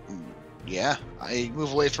 Yeah, I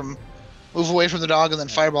move away from the dog and then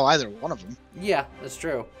fireball either one of them. Yeah, that's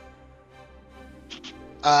true.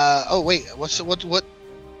 Oh wait, what?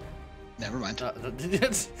 Never mind.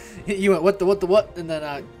 You went what the, and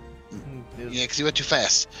then yeah, because you went too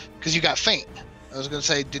fast. Because you got faint. I was gonna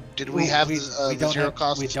say, did we have the 0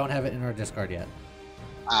 cost? We don't have it in our discard yet.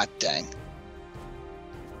 Ah, dang.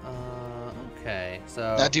 Okay,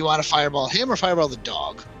 so now do you want to fireball him or fireball the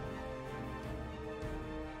dog?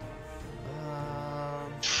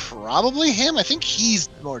 Probably him. I think he's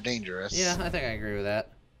more dangerous. Yeah, I think I agree with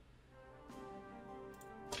that.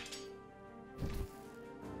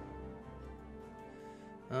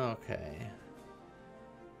 Okay.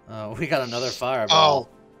 Oh, we got another fireball.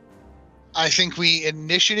 Oh. I think we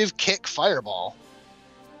initiative kick fireball.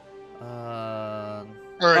 No,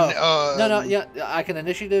 yeah, I can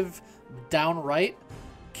initiative down right,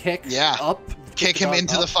 kick up. Kick him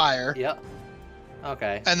into the fire. Yep.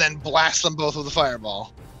 Okay. And then blast them both with a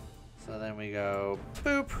fireball. So then we go,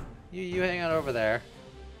 boop. You hang out over there.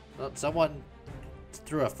 Well, someone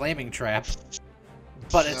threw a flaming trap,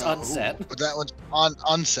 but it's unset. But that one's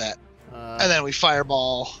unset. And then we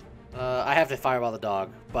fireball. I have to fireball the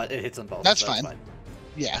dog, but it hits them both. That's so fine.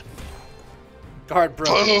 Yeah. Guard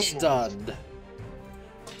broken, stunned.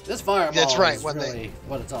 This fireball is really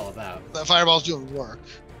what it's all about. The fireball's doing work.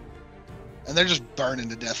 And they're just burning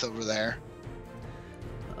to death over there.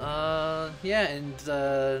 Yeah, and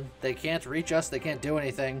they can't reach us. They can't do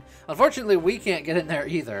anything. Unfortunately, we can't get in there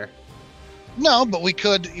either. No, but we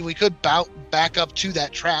could back up to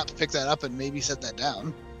that trap, pick that up, and maybe set that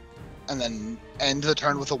down, and then end the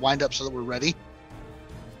turn with a wind up so that we're ready.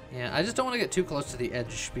 Yeah, I just don't want to get too close to the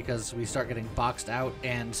edge because we start getting boxed out,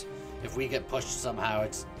 and if we get pushed somehow,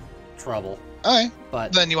 it's trouble. All right.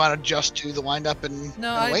 But then you want to just do the wind up and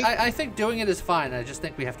wait? I think doing it is fine. I just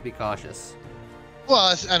think we have to be cautious.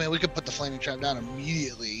 Well, I mean, we could put the flaming trap down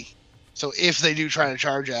immediately, so if they do try to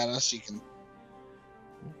charge at us, you can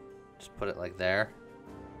just put it like there.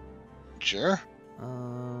 Sure.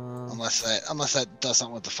 Unless that does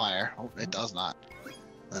something with the fire. Oh, it does not.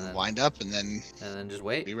 And then wind up and then just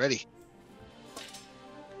wait. Be ready.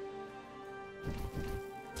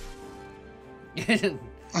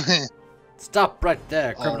 Stop right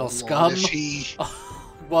there, criminal scum.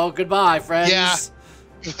 Well, goodbye, friends. Yeah.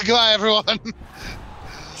 Goodbye, everyone.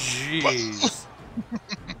 Jeez.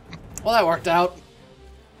 Well, that worked out.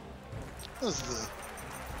 That was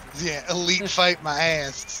the elite fight, my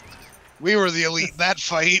ass. We were the elite in that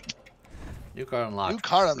fight. New card unlocked. New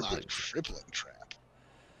card unlocked. Crippling trap.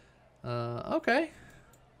 Okay.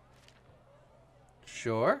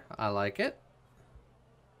 Sure, I like it.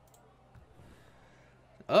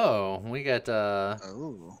 Oh, we got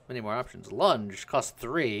many more options. Lunge costs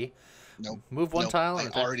 3. Nope. Move 1 tile.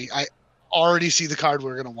 I already see the card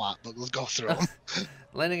we're gonna want, but let's go through them.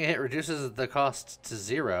 Landing a hit reduces the cost to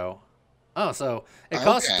 0. Oh, so it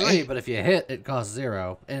costs 3, but if you hit, it costs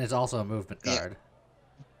 0, and it's also a movement card. Yeah.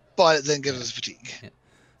 But it then gives us fatigue. Yeah.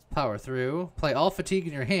 Power through. Play all fatigue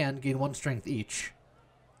in your hand. Gain 1 strength each.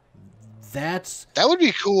 That would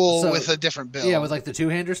be cool with a different build. Yeah, with like the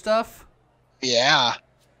 2-hander stuff. Yeah.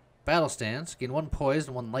 Battle stance. Gain 1 poised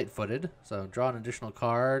and 1 light-footed. So draw an additional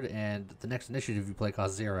card, and the next initiative you play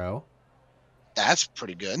costs 0. That's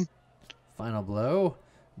pretty good. Final blow.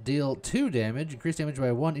 Deal 2 damage. Increase damage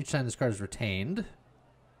by 1 each time this card is retained.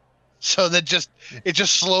 So that it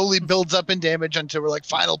just slowly builds up in damage until we're like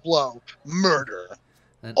final blow, murder,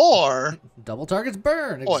 or double targets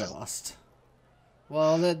burn exhaust.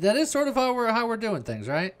 Well, that is sort of how we're doing things,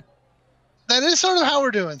 right? That is sort of how we're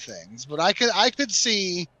doing things, but I could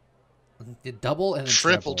see double and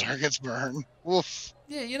triple targets burn. Woof.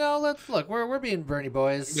 Yeah, you know, let's look. We're being Bernie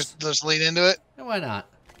boys. Just lean into it. And why not?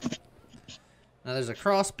 Now there's a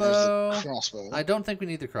crossbow. There's a crossbow. I don't think we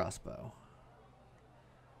need the crossbow.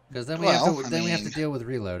 Because then we have to deal with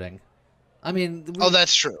reloading. I mean,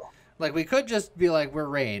 that's true. Like we could just be like we're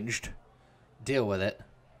ranged, deal with it.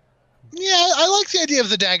 Yeah, I like the idea of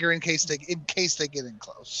the dagger in case they get in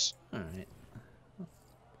close. All right.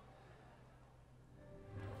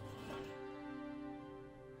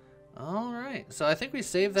 All right. So I think we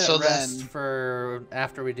save that rest for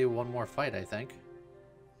after we do one more fight. I think.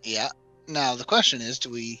 Yeah. Now the question is, do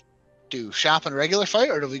we do shop and regular fight,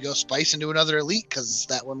 or do we go spice and do another elite? Because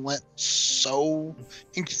that one went so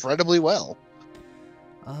incredibly well.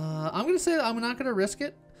 I'm gonna say I'm not gonna risk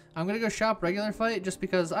it. I'm gonna go shop regular fight just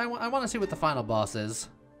because I want to see what the final boss is.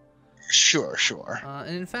 Sure.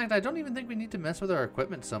 And in fact, I don't even think we need to mess with our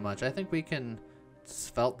equipment so much. I think we can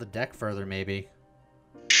svelte the deck further, maybe.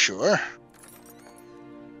 Sure.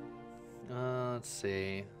 Let's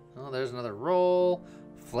see. Oh, there's another roll.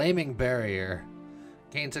 Flaming barrier.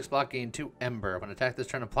 Gain 6 block, gain 2 ember. When attack this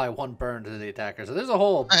turn, apply 1 burn to the attacker. So there's a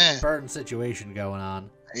whole burn situation going on.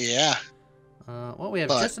 Yeah. Well, we have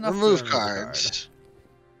just enough remove to cards.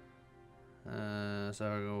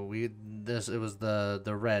 So it was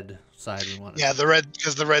the red side we wanted. Yeah, the red,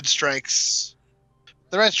 because the red strikes.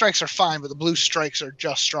 The red strikes are fine, but the blue strikes are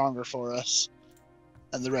just stronger for us.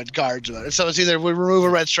 And the red guards are better. So it's either we remove a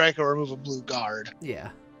red strike or remove a blue guard. Yeah.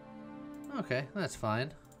 Okay, that's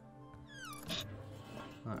fine.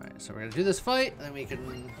 Alright, so we're gonna do this fight, then we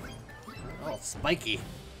can... Oh, spiky.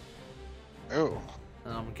 Oh.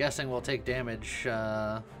 I'm guessing we'll take damage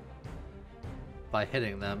by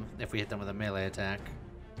hitting them, if we hit them with a melee attack.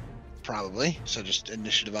 Probably. So just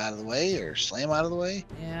initiative out of the way, or slam out of the way?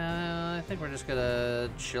 Yeah, I think we're just gonna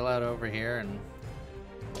chill out over here and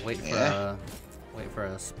wait for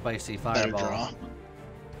a spicy fireball. Better draw.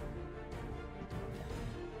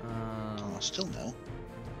 Still no. Let's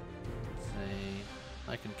see.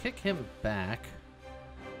 I can kick him back.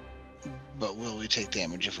 But will we take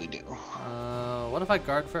damage if we do? What if I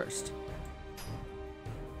guard first?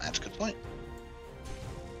 That's a good point.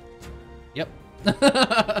 Yep.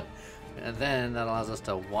 And then that allows us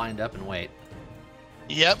to wind up and wait.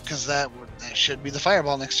 Yep, because that should be the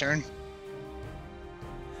fireball next turn.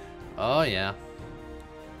 Oh, yeah.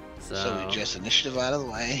 So we just initiative out of the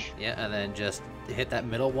way. Yeah, and then just hit that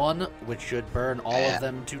middle one, which should burn all of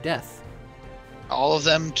them to death. All of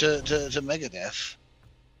them to mega death.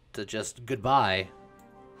 To just goodbye.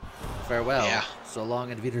 Farewell. Yeah. So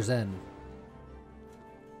long and Wiedersehen. End.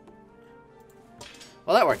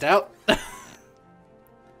 Well, that worked out.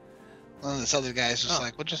 Well, this other guy's just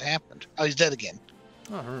like, what just happened? Oh, he's dead again.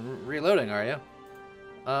 Oh, reloading, are you?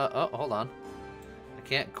 Oh, hold on. I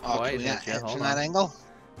can't quite hit you. Hold on. That angle?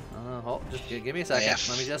 Just give me a second. Yeah.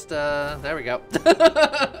 Let me just, there we go.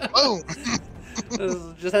 Boom!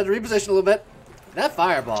 Just had to reposition a little bit. That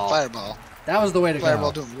fireball. Fireball. That was the way to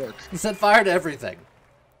Fireball go. doing work. He set fire to everything.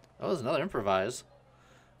 That was another improvise.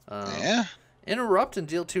 Yeah? Interrupt and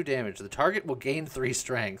deal 2 damage. The target will gain 3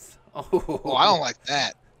 strength. Oh, I don't like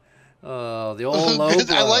that. Oh, the old low blow.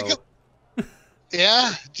 I like it.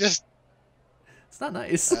 Yeah, just... It's not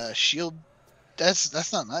nice. Shield...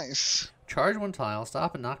 That's not nice. Charge 1 tile,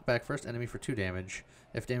 stop and knock back first enemy for 2 damage.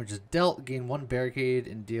 If damage is dealt, gain 1 barricade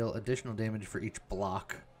and deal additional damage for each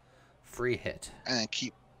block. Free hit. And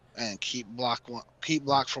keep block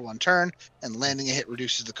for 1 turn, and landing a hit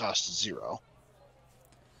reduces the cost to 0.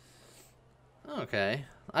 Okay.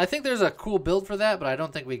 I think there's a cool build for that, but I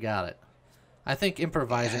don't think we got it. I think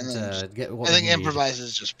improvising to get what I think we need. improvise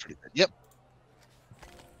is just pretty good. Yep.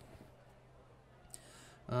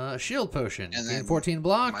 Shield potion. And Gain 14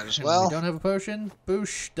 block. might as and well. We don't have a potion.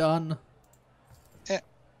 Boosh. Done. Yeah.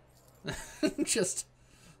 Just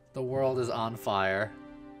the world is on fire.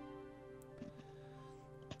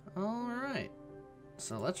 All right.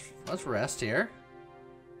 So let's rest here.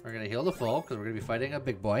 We're gonna heal to full because we're gonna be fighting a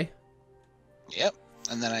big boy. Yep.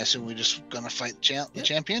 And then I assume we're just gonna fight the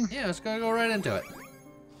champion. Yeah, let's go right into it.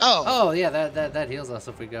 Oh. Oh yeah, that heals us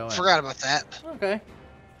if we go in. Forgot about that. Okay.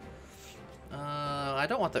 I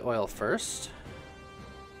don't want the oil first.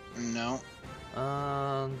 No.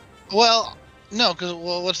 Um. Well, no, because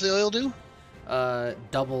what's the oil do?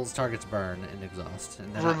 Doubles target's burn and exhaust.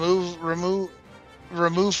 And then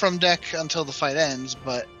remove from deck until the fight ends.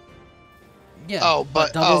 But yeah.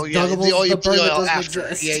 Doubles the oil after.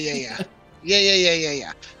 Exist.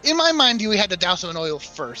 Yeah. In my mind, we had to douse him in oil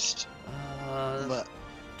first. But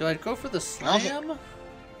do I go for the slam?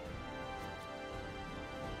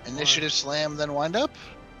 Initiative slam, then wind up?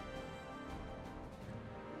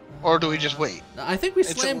 Or do we just wait? I think we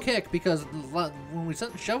slam kick because when we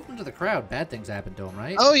shove him to the crowd, bad things happen to him,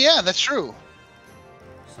 right? Oh yeah, that's true.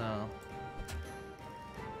 So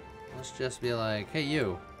let's just be like, hey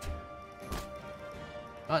you.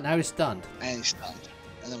 Oh, now he's stunned. And he's stunned.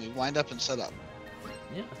 And then we wind up and set up.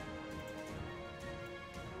 Yeah.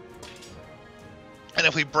 And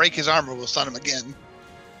if we break his armor, we'll stun him again.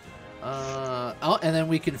 Oh, and then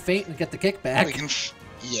we can feint and get the kickback. We can.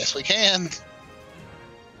 Yes, we can.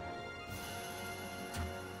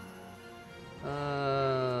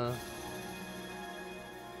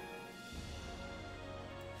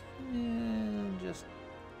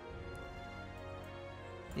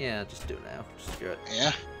 Yeah, just do it now. Just do it.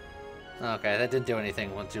 Yeah. Okay, that didn't do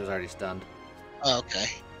anything once he was already stunned. Okay.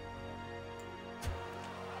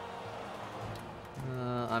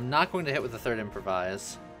 I'm not going to hit with the third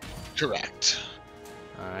improvise. Correct.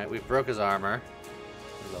 Alright, we broke his armor.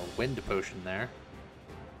 There's a wind potion there.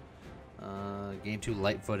 Gain 2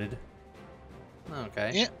 light-footed.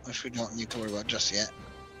 Okay. Yeah, which we don't need to worry about just yet.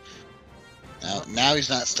 Now he's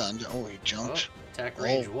not stunned. Oh, he jumped. Oh, attack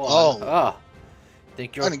range 1. Oh.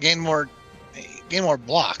 Think you're gonna gain more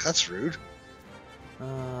block. That's rude.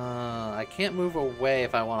 I can't move away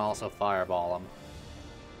if I want to also fireball him.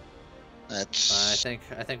 That's.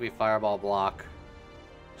 I think we fireball block.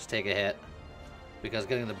 Just take a hit because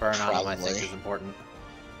getting the burn on him I think is important.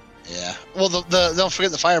 Yeah. Well, don't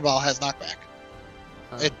forget the fireball has knockback.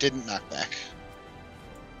 It didn't knock back.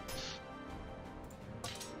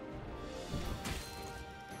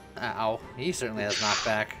 Ow. He certainly has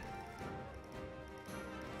knockback.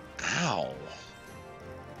 Ow.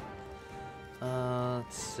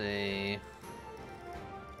 Let's see.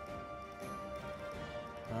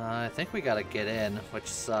 I think we gotta get in, which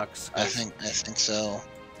sucks. I think so.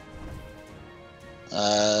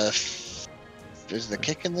 Is the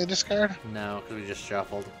kick in the discard? No, because we just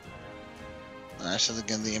shuffled. So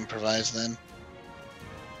again, the improvise then.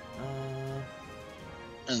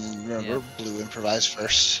 And remember, blue improvise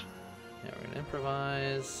first. Yeah, we're gonna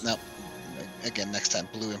improvise. Nope. Again, next time,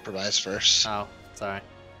 blue improvise first. Oh, sorry.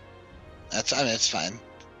 It's fine.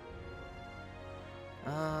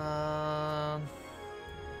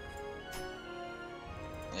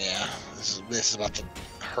 Yeah, this is about to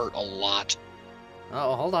hurt a lot.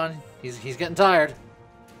 Oh, hold on. He's getting tired.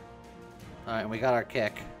 All right, and we got our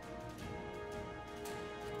kick.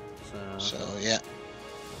 So yeah,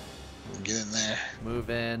 get in there. Move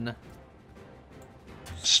in.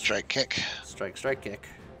 Strike kick. Strike kick.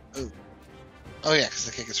 Ooh. Oh yeah, because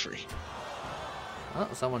the kick is free. Oh,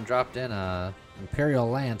 someone dropped in a Imperial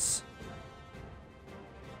Lance.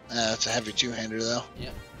 It's a heavy two-hander though.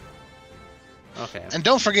 Yep. Okay. And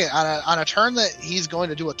don't forget, on a turn that he's going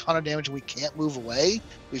to do a ton of damage and we can't move away,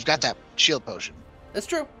 we've got that shield potion. That's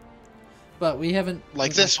true. But we haven't...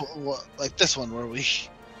 Like this one where we...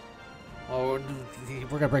 Well, we're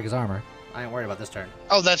going to break his armor. I ain't worried about this turn.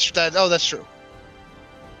 Oh, that's true.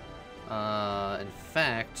 In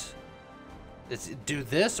fact, it's do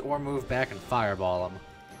this or move back and fireball him.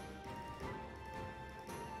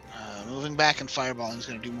 Moving back and fireballing is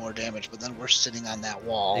going to do more damage, but then we're sitting on that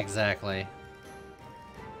wall. Exactly.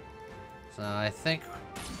 So I think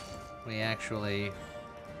we actually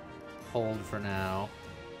hold for now.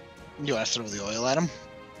 You want to throw the oil at him?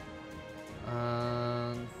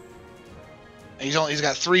 He's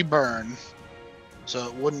got 3 burn, so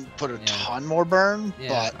it wouldn't put a ton more burn.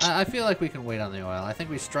 Yeah, but I feel like we can wait on the oil. I think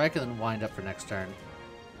we strike and then wind up for next turn.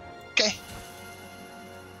 Okay.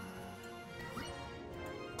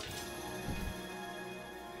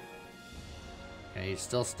 Okay, he's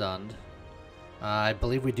still stunned. I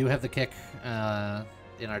believe we do have the kick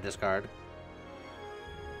in our discard.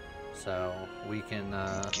 So we can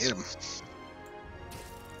get him.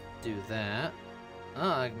 Do that.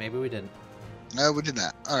 Maybe we didn't. No, we did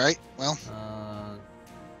not. All right. Well,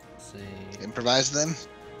 let's see. Improvise then.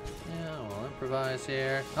 Yeah, we'll improvise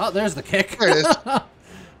here. Oh, there's the kick. There it is.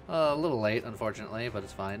 A little late, unfortunately, but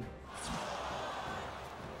it's fine.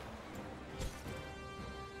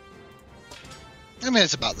 I mean,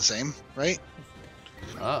 it's about the same, right?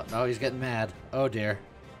 Oh, no, he's getting mad. Oh, dear.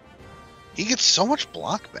 He gets so much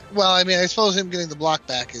block back. Well, I mean, I suppose him getting the block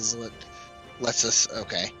back is what lets us...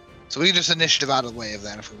 Okay. So we can just initiative out of the way of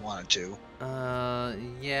that if we wanted to.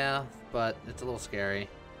 Yeah, but it's a little scary.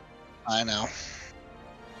 I know.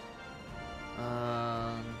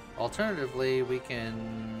 Alternatively, we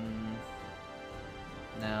can...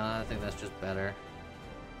 No, I think that's just better.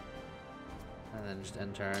 And then just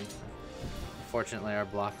end turn. Fortunately, our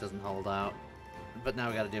block doesn't hold out. But now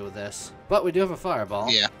we gotta deal with this. But we do have a fireball.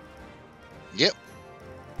 Yeah. Yep.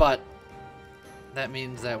 But that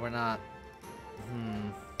means that we're not...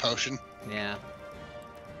 Potion. Yeah.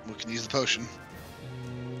 We can use the potion.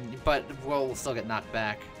 But we'll still get knocked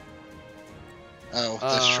back. Oh,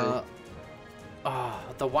 that's true. Oh,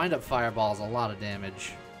 the wind-up fireball is a lot of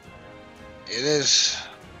damage. It is.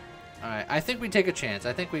 Alright, I think we take a chance.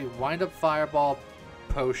 I think we wind up fireball,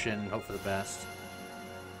 potion, hope for the best.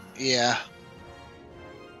 Yeah.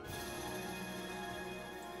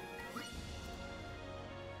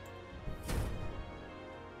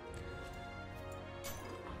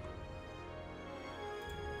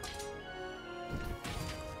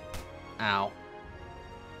 Ow.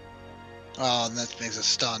 Oh, and that makes us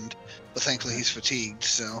stunned. But thankfully he's fatigued,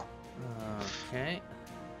 so... Okay.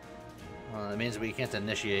 Well, that means we can't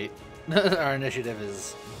initiate. Our initiative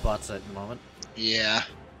is butts at the moment. Yeah.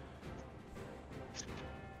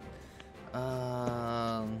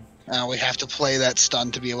 We have to play that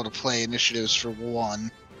stun to be able to play initiatives for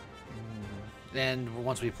one. And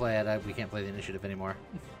once we play it, we can't play the initiative anymore.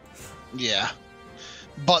 Yeah.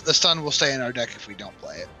 But the stun will stay in our deck if we don't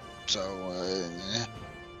play it. So,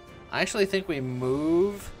 I actually think we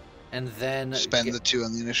move and then... Spend the 2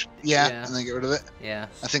 on the initiative. Yeah, and then get rid of it. Yeah.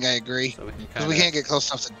 I think I agree. So because we can't get close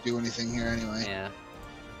enough to do anything here anyway. Yeah.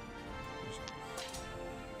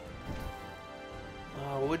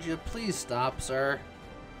 Oh, would you please stop, sir?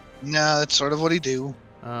 No, that's sort of what he do.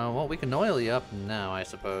 Well, we can oil you up now, I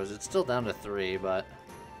suppose. It's still down to 3, but...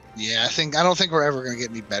 Yeah, I don't think we're ever going to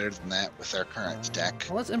get any better than that with our current deck.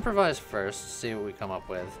 Well, let's improvise first, see what we come up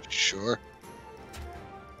with. Sure.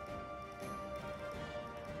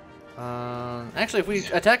 Actually, if we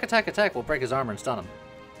attack, we'll break his armor and stun him.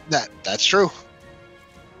 That's true.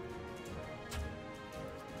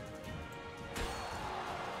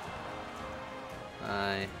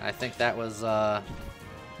 I think that was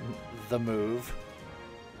the move.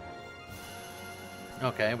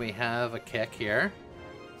 Okay, we have a kick here.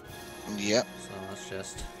 Yep. So let's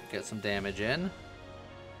just get some damage in.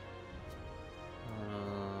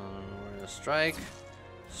 We're gonna strike,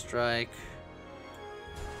 kick,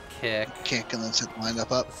 and then set the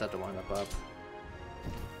wind-up up. Set the wind-up up.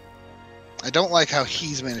 I don't like how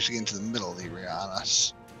he's managed to get into the middle of the area on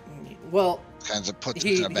us. Well, kind of puts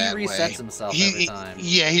it in a bad way. He resets himself every time.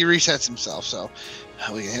 Yeah, he resets himself, so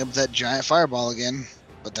we can hit him with that giant fireball again.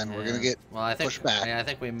 But then we're gonna get pushed back. Yeah, I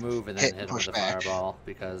think we move and then hit him with the fireball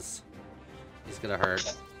because he's gonna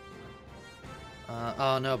hurt.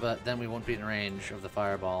 Oh no, but then we won't be in range of the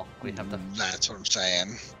fireball. We have to. That's what I'm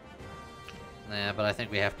saying. Yeah, but I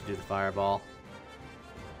think we have to do the fireball.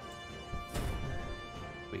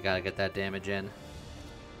 We gotta get that damage in.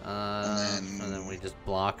 And then we just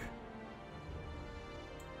block.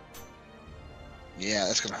 Yeah,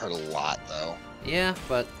 that's gonna hurt a lot, though. Yeah,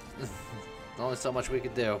 but there's only so much we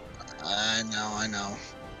could do. I know.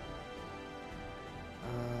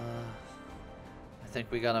 I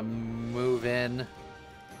think we gotta move in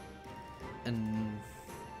and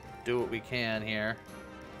do what we can here.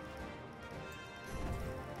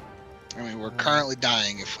 I mean, we're currently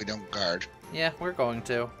dying if we don't guard. Yeah, we're going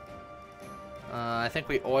to. I think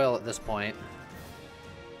we oil at this point.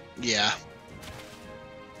 Yeah.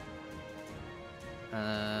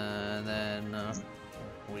 And then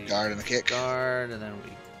we guard and a kick. Guard, and then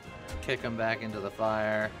we kick him back into the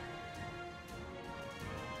fire.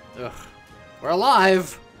 Ugh. We're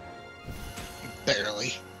alive!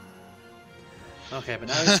 Barely. Okay, but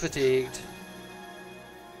now he's fatigued.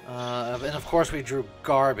 And of course we drew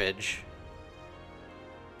garbage.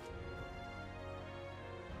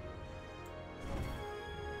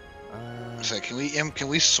 So can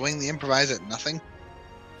we swing the improvise at nothing?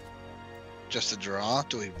 just a draw.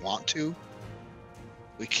 Do we want to?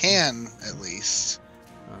 We can, at least.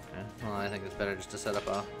 Okay. Well, I think it's better just to set up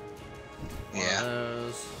a... Yeah. One of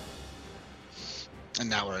those. And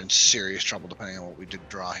now we're in serious trouble depending on what we did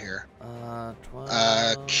draw here.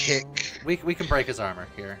 12... Kick. We can break his armor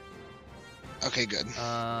here. Okay, good.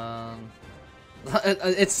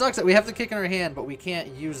 It sucks that we have the kick in our hand, but we can't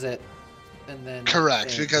use it. And then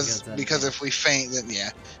correct, because if we faint, then yeah,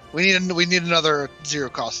 we need another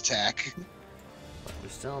 0-cost attack. But we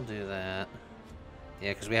still do that.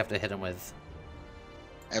 Yeah, because we have to hit him with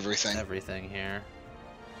everything here.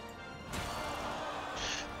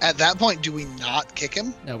 At that point, do we not kick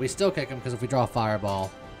him? No, we still kick him because if we draw a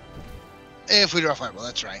fireball. If we draw a fireball,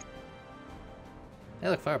 that's right. Hey,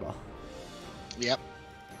 look, fireball. Yep.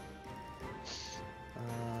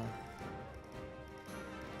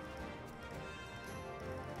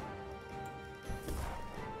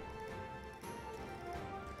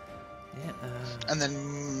 And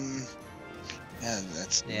then,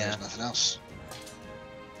 there's nothing else.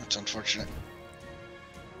 That's unfortunate.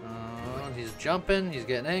 He's jumping. He's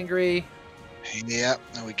getting angry. Yep,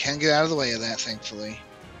 and we can get out of the way of that, thankfully.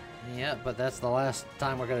 Yeah, but that's the last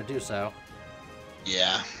time we're gonna do so.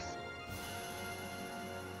 Yeah.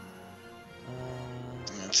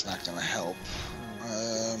 That's not gonna help.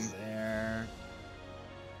 There.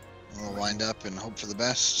 We'll wind up and hope for the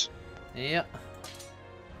best. Yep.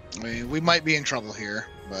 We might be in trouble here,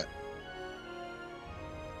 but...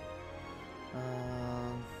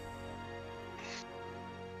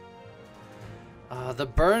 the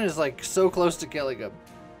burn is like so close to killing him.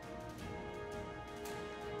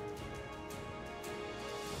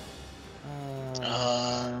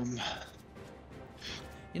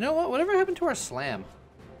 You know what? Whatever happened to our slam?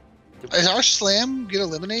 Does our slam get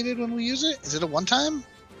eliminated when we use it? Is it a one-time?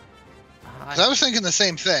 I was thinking the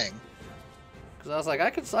same thing. Because I was like, I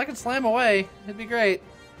could slam away. It'd be great.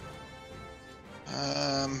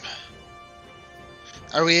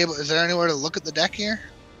 Are we able? Is there anywhere to look at the deck here?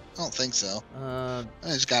 I don't think so.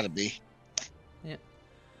 There's got to be. Yeah.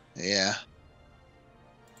 Yeah.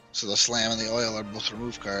 So the slam and the oil are both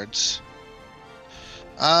remove cards.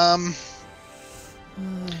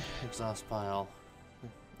 Exhaust pile.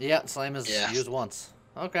 Yeah, slam is used once.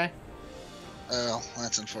 Okay. Oh,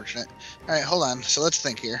 that's unfortunate. All right, hold on. So let's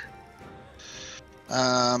think here.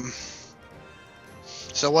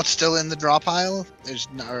 So what's still in the draw pile? There's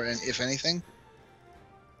not, or if anything.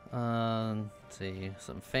 Let's see,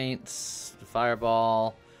 some feints,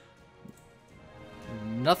 fireball.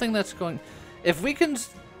 Nothing that's going. If we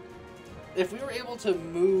were able to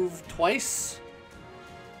move twice,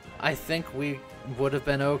 I think we would have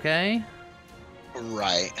been okay.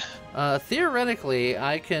 Right. Theoretically,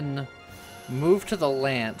 I can move to the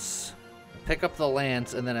lance, pick up the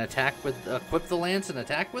lance, and then equip the lance and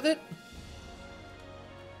attack with it.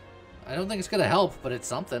 I don't think it's gonna help, but it's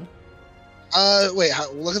something. Wait,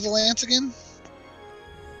 look at the lance again.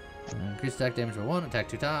 Increase attack damage by 1, attack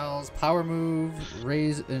 2 tiles, power move,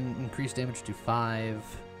 raise and increase damage to 5.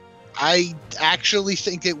 I actually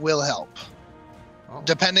think it will help. Oh.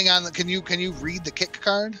 Depending on the, can you read the kick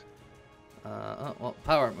card? Well,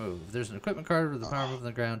 power move. There's an equipment card with the power move on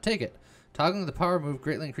the ground. Take it. Toggling the power move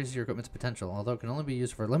greatly increases your equipment's potential, although it can only be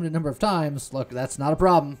used for a limited number of times. Look, that's not a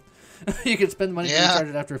problem. You can spend money to recharge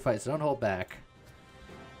it after a fight, so don't hold back.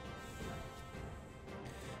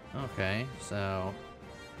 Okay, so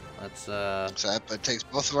let's So that takes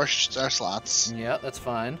both of our slots. Yeah, that's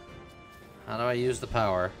fine. How do I use the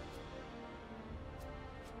power?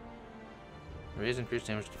 Raise increased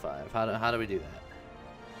damage to 5. How do we do that?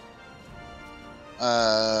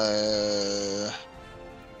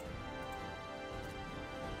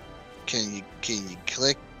 Can you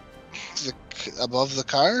click above the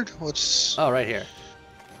card? What's? Oh, right here.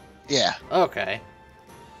 Yeah. Okay.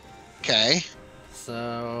 Okay.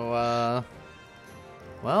 So,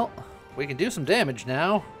 well, we can do some damage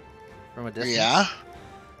now from a distance.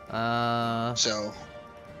 Yeah. So,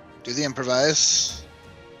 do the improvise.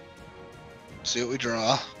 See what we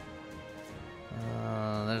draw.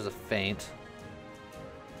 There's a feint.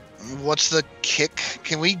 What's the kick?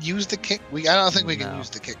 Can we use the kick? I don't think we can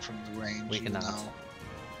use the kick from the range. We cannot.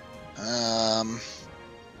 No.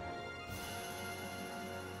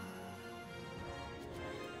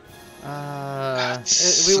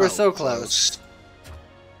 We were so close.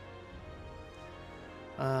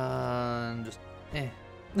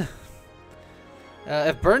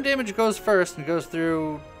 If burn damage goes first and goes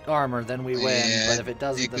through armor, then we win. Yeah, but if it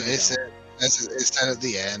doesn't, then we don't. It's at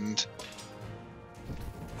the end.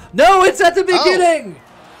 No, it's at the beginning!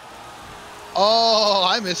 Oh,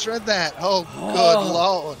 I misread that. Oh, good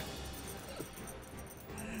lord.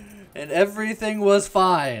 and everything was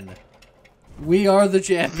fine. We are the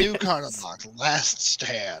champions. New card unlocked. Last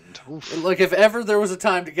stand. Oof. Look, if ever there was a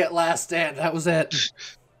time to get last stand, that was it.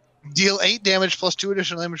 Deal 8 damage plus 2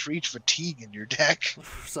 additional damage for each fatigue in your deck.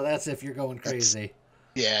 So that's if you're going crazy.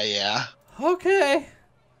 Yeah. Okay.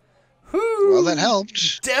 Whew. Well, that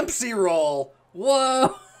helped. Dempsey roll.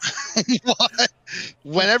 Whoa. What?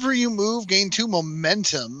 Whenever you move, gain 2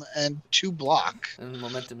 momentum and 2 block. And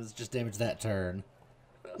momentum is just damage that turn.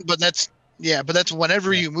 But that's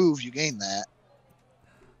whenever you move, you gain that.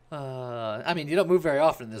 I mean, you don't move very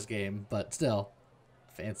often in this game, but still,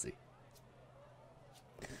 fancy.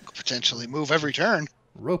 Potentially move every turn.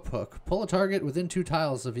 Rope hook. Pull a target within 2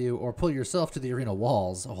 tiles of you, or pull yourself to the arena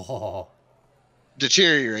walls. Oh.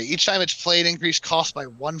 Deteriorate. Each time it's played, increase cost by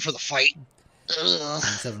 1 for the fight.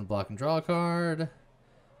 7 block and draw a card.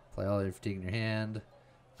 Play all your fatigue in your hand.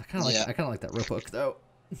 I kind of like that rope hook though.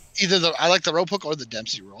 I like the rope hook or the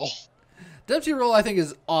Dempsey roll. Dempsey roll I think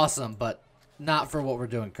is awesome, but not for what we're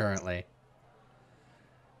doing currently.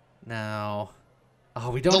 Now,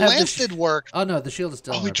 we don't have the lance did work. Oh no, the shield is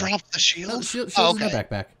still. Oh, we dropped the shield. No, the shield's okay. in my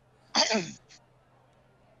backpack.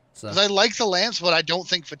 Because I like the lance, but I don't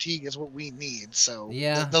think fatigue is what we need. So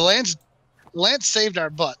yeah, the lance saved our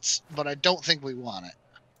butts, but I don't think we want it.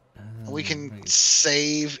 We can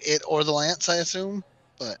save it or the lance, I assume.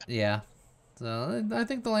 But yeah, so I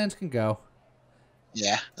think the lance can go.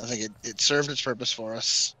 Yeah, I think it served its purpose for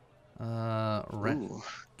us.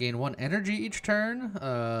 Gain 1 energy each turn.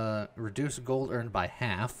 Reduce gold earned by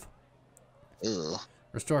half. Ew.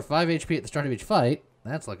 Restore 5 HP at the start of each fight.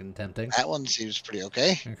 That's looking tempting. That one seems pretty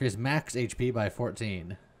okay. Increase max HP by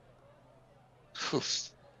 14. Oof.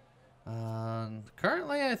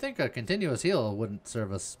 Currently, I think a continuous heal wouldn't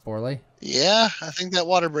serve us poorly. Yeah, I think that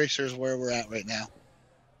water bracer is where we're at right now.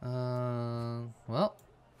 Well,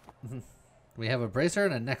 we have a bracer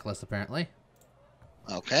and a necklace, apparently.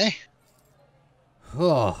 Okay.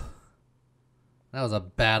 Oh, that was a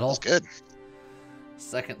battle. That's good.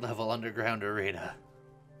 2nd level underground arena.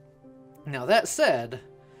 Now that said,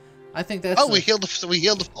 I think that's. Oh, we healed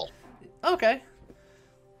the full. Okay.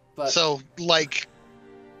 But so like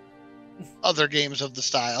other games of the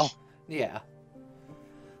style. Yeah.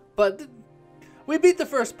 But we beat the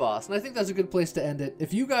first boss, and I think that's a good place to end it.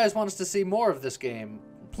 If you guys want us to see more of this game,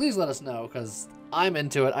 please let us know, because I'm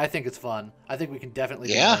into it. I think it's fun. I think we can definitely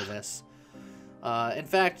do more of this. In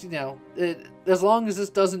fact, as long as this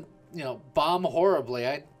doesn't, bomb horribly,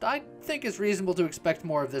 I think it's reasonable to expect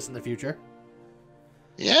more of this in the future.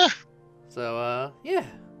 Yeah. So, yeah.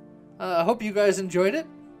 I hope you guys enjoyed it,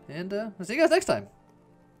 and I'll see you guys next time.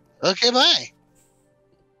 Okay, bye.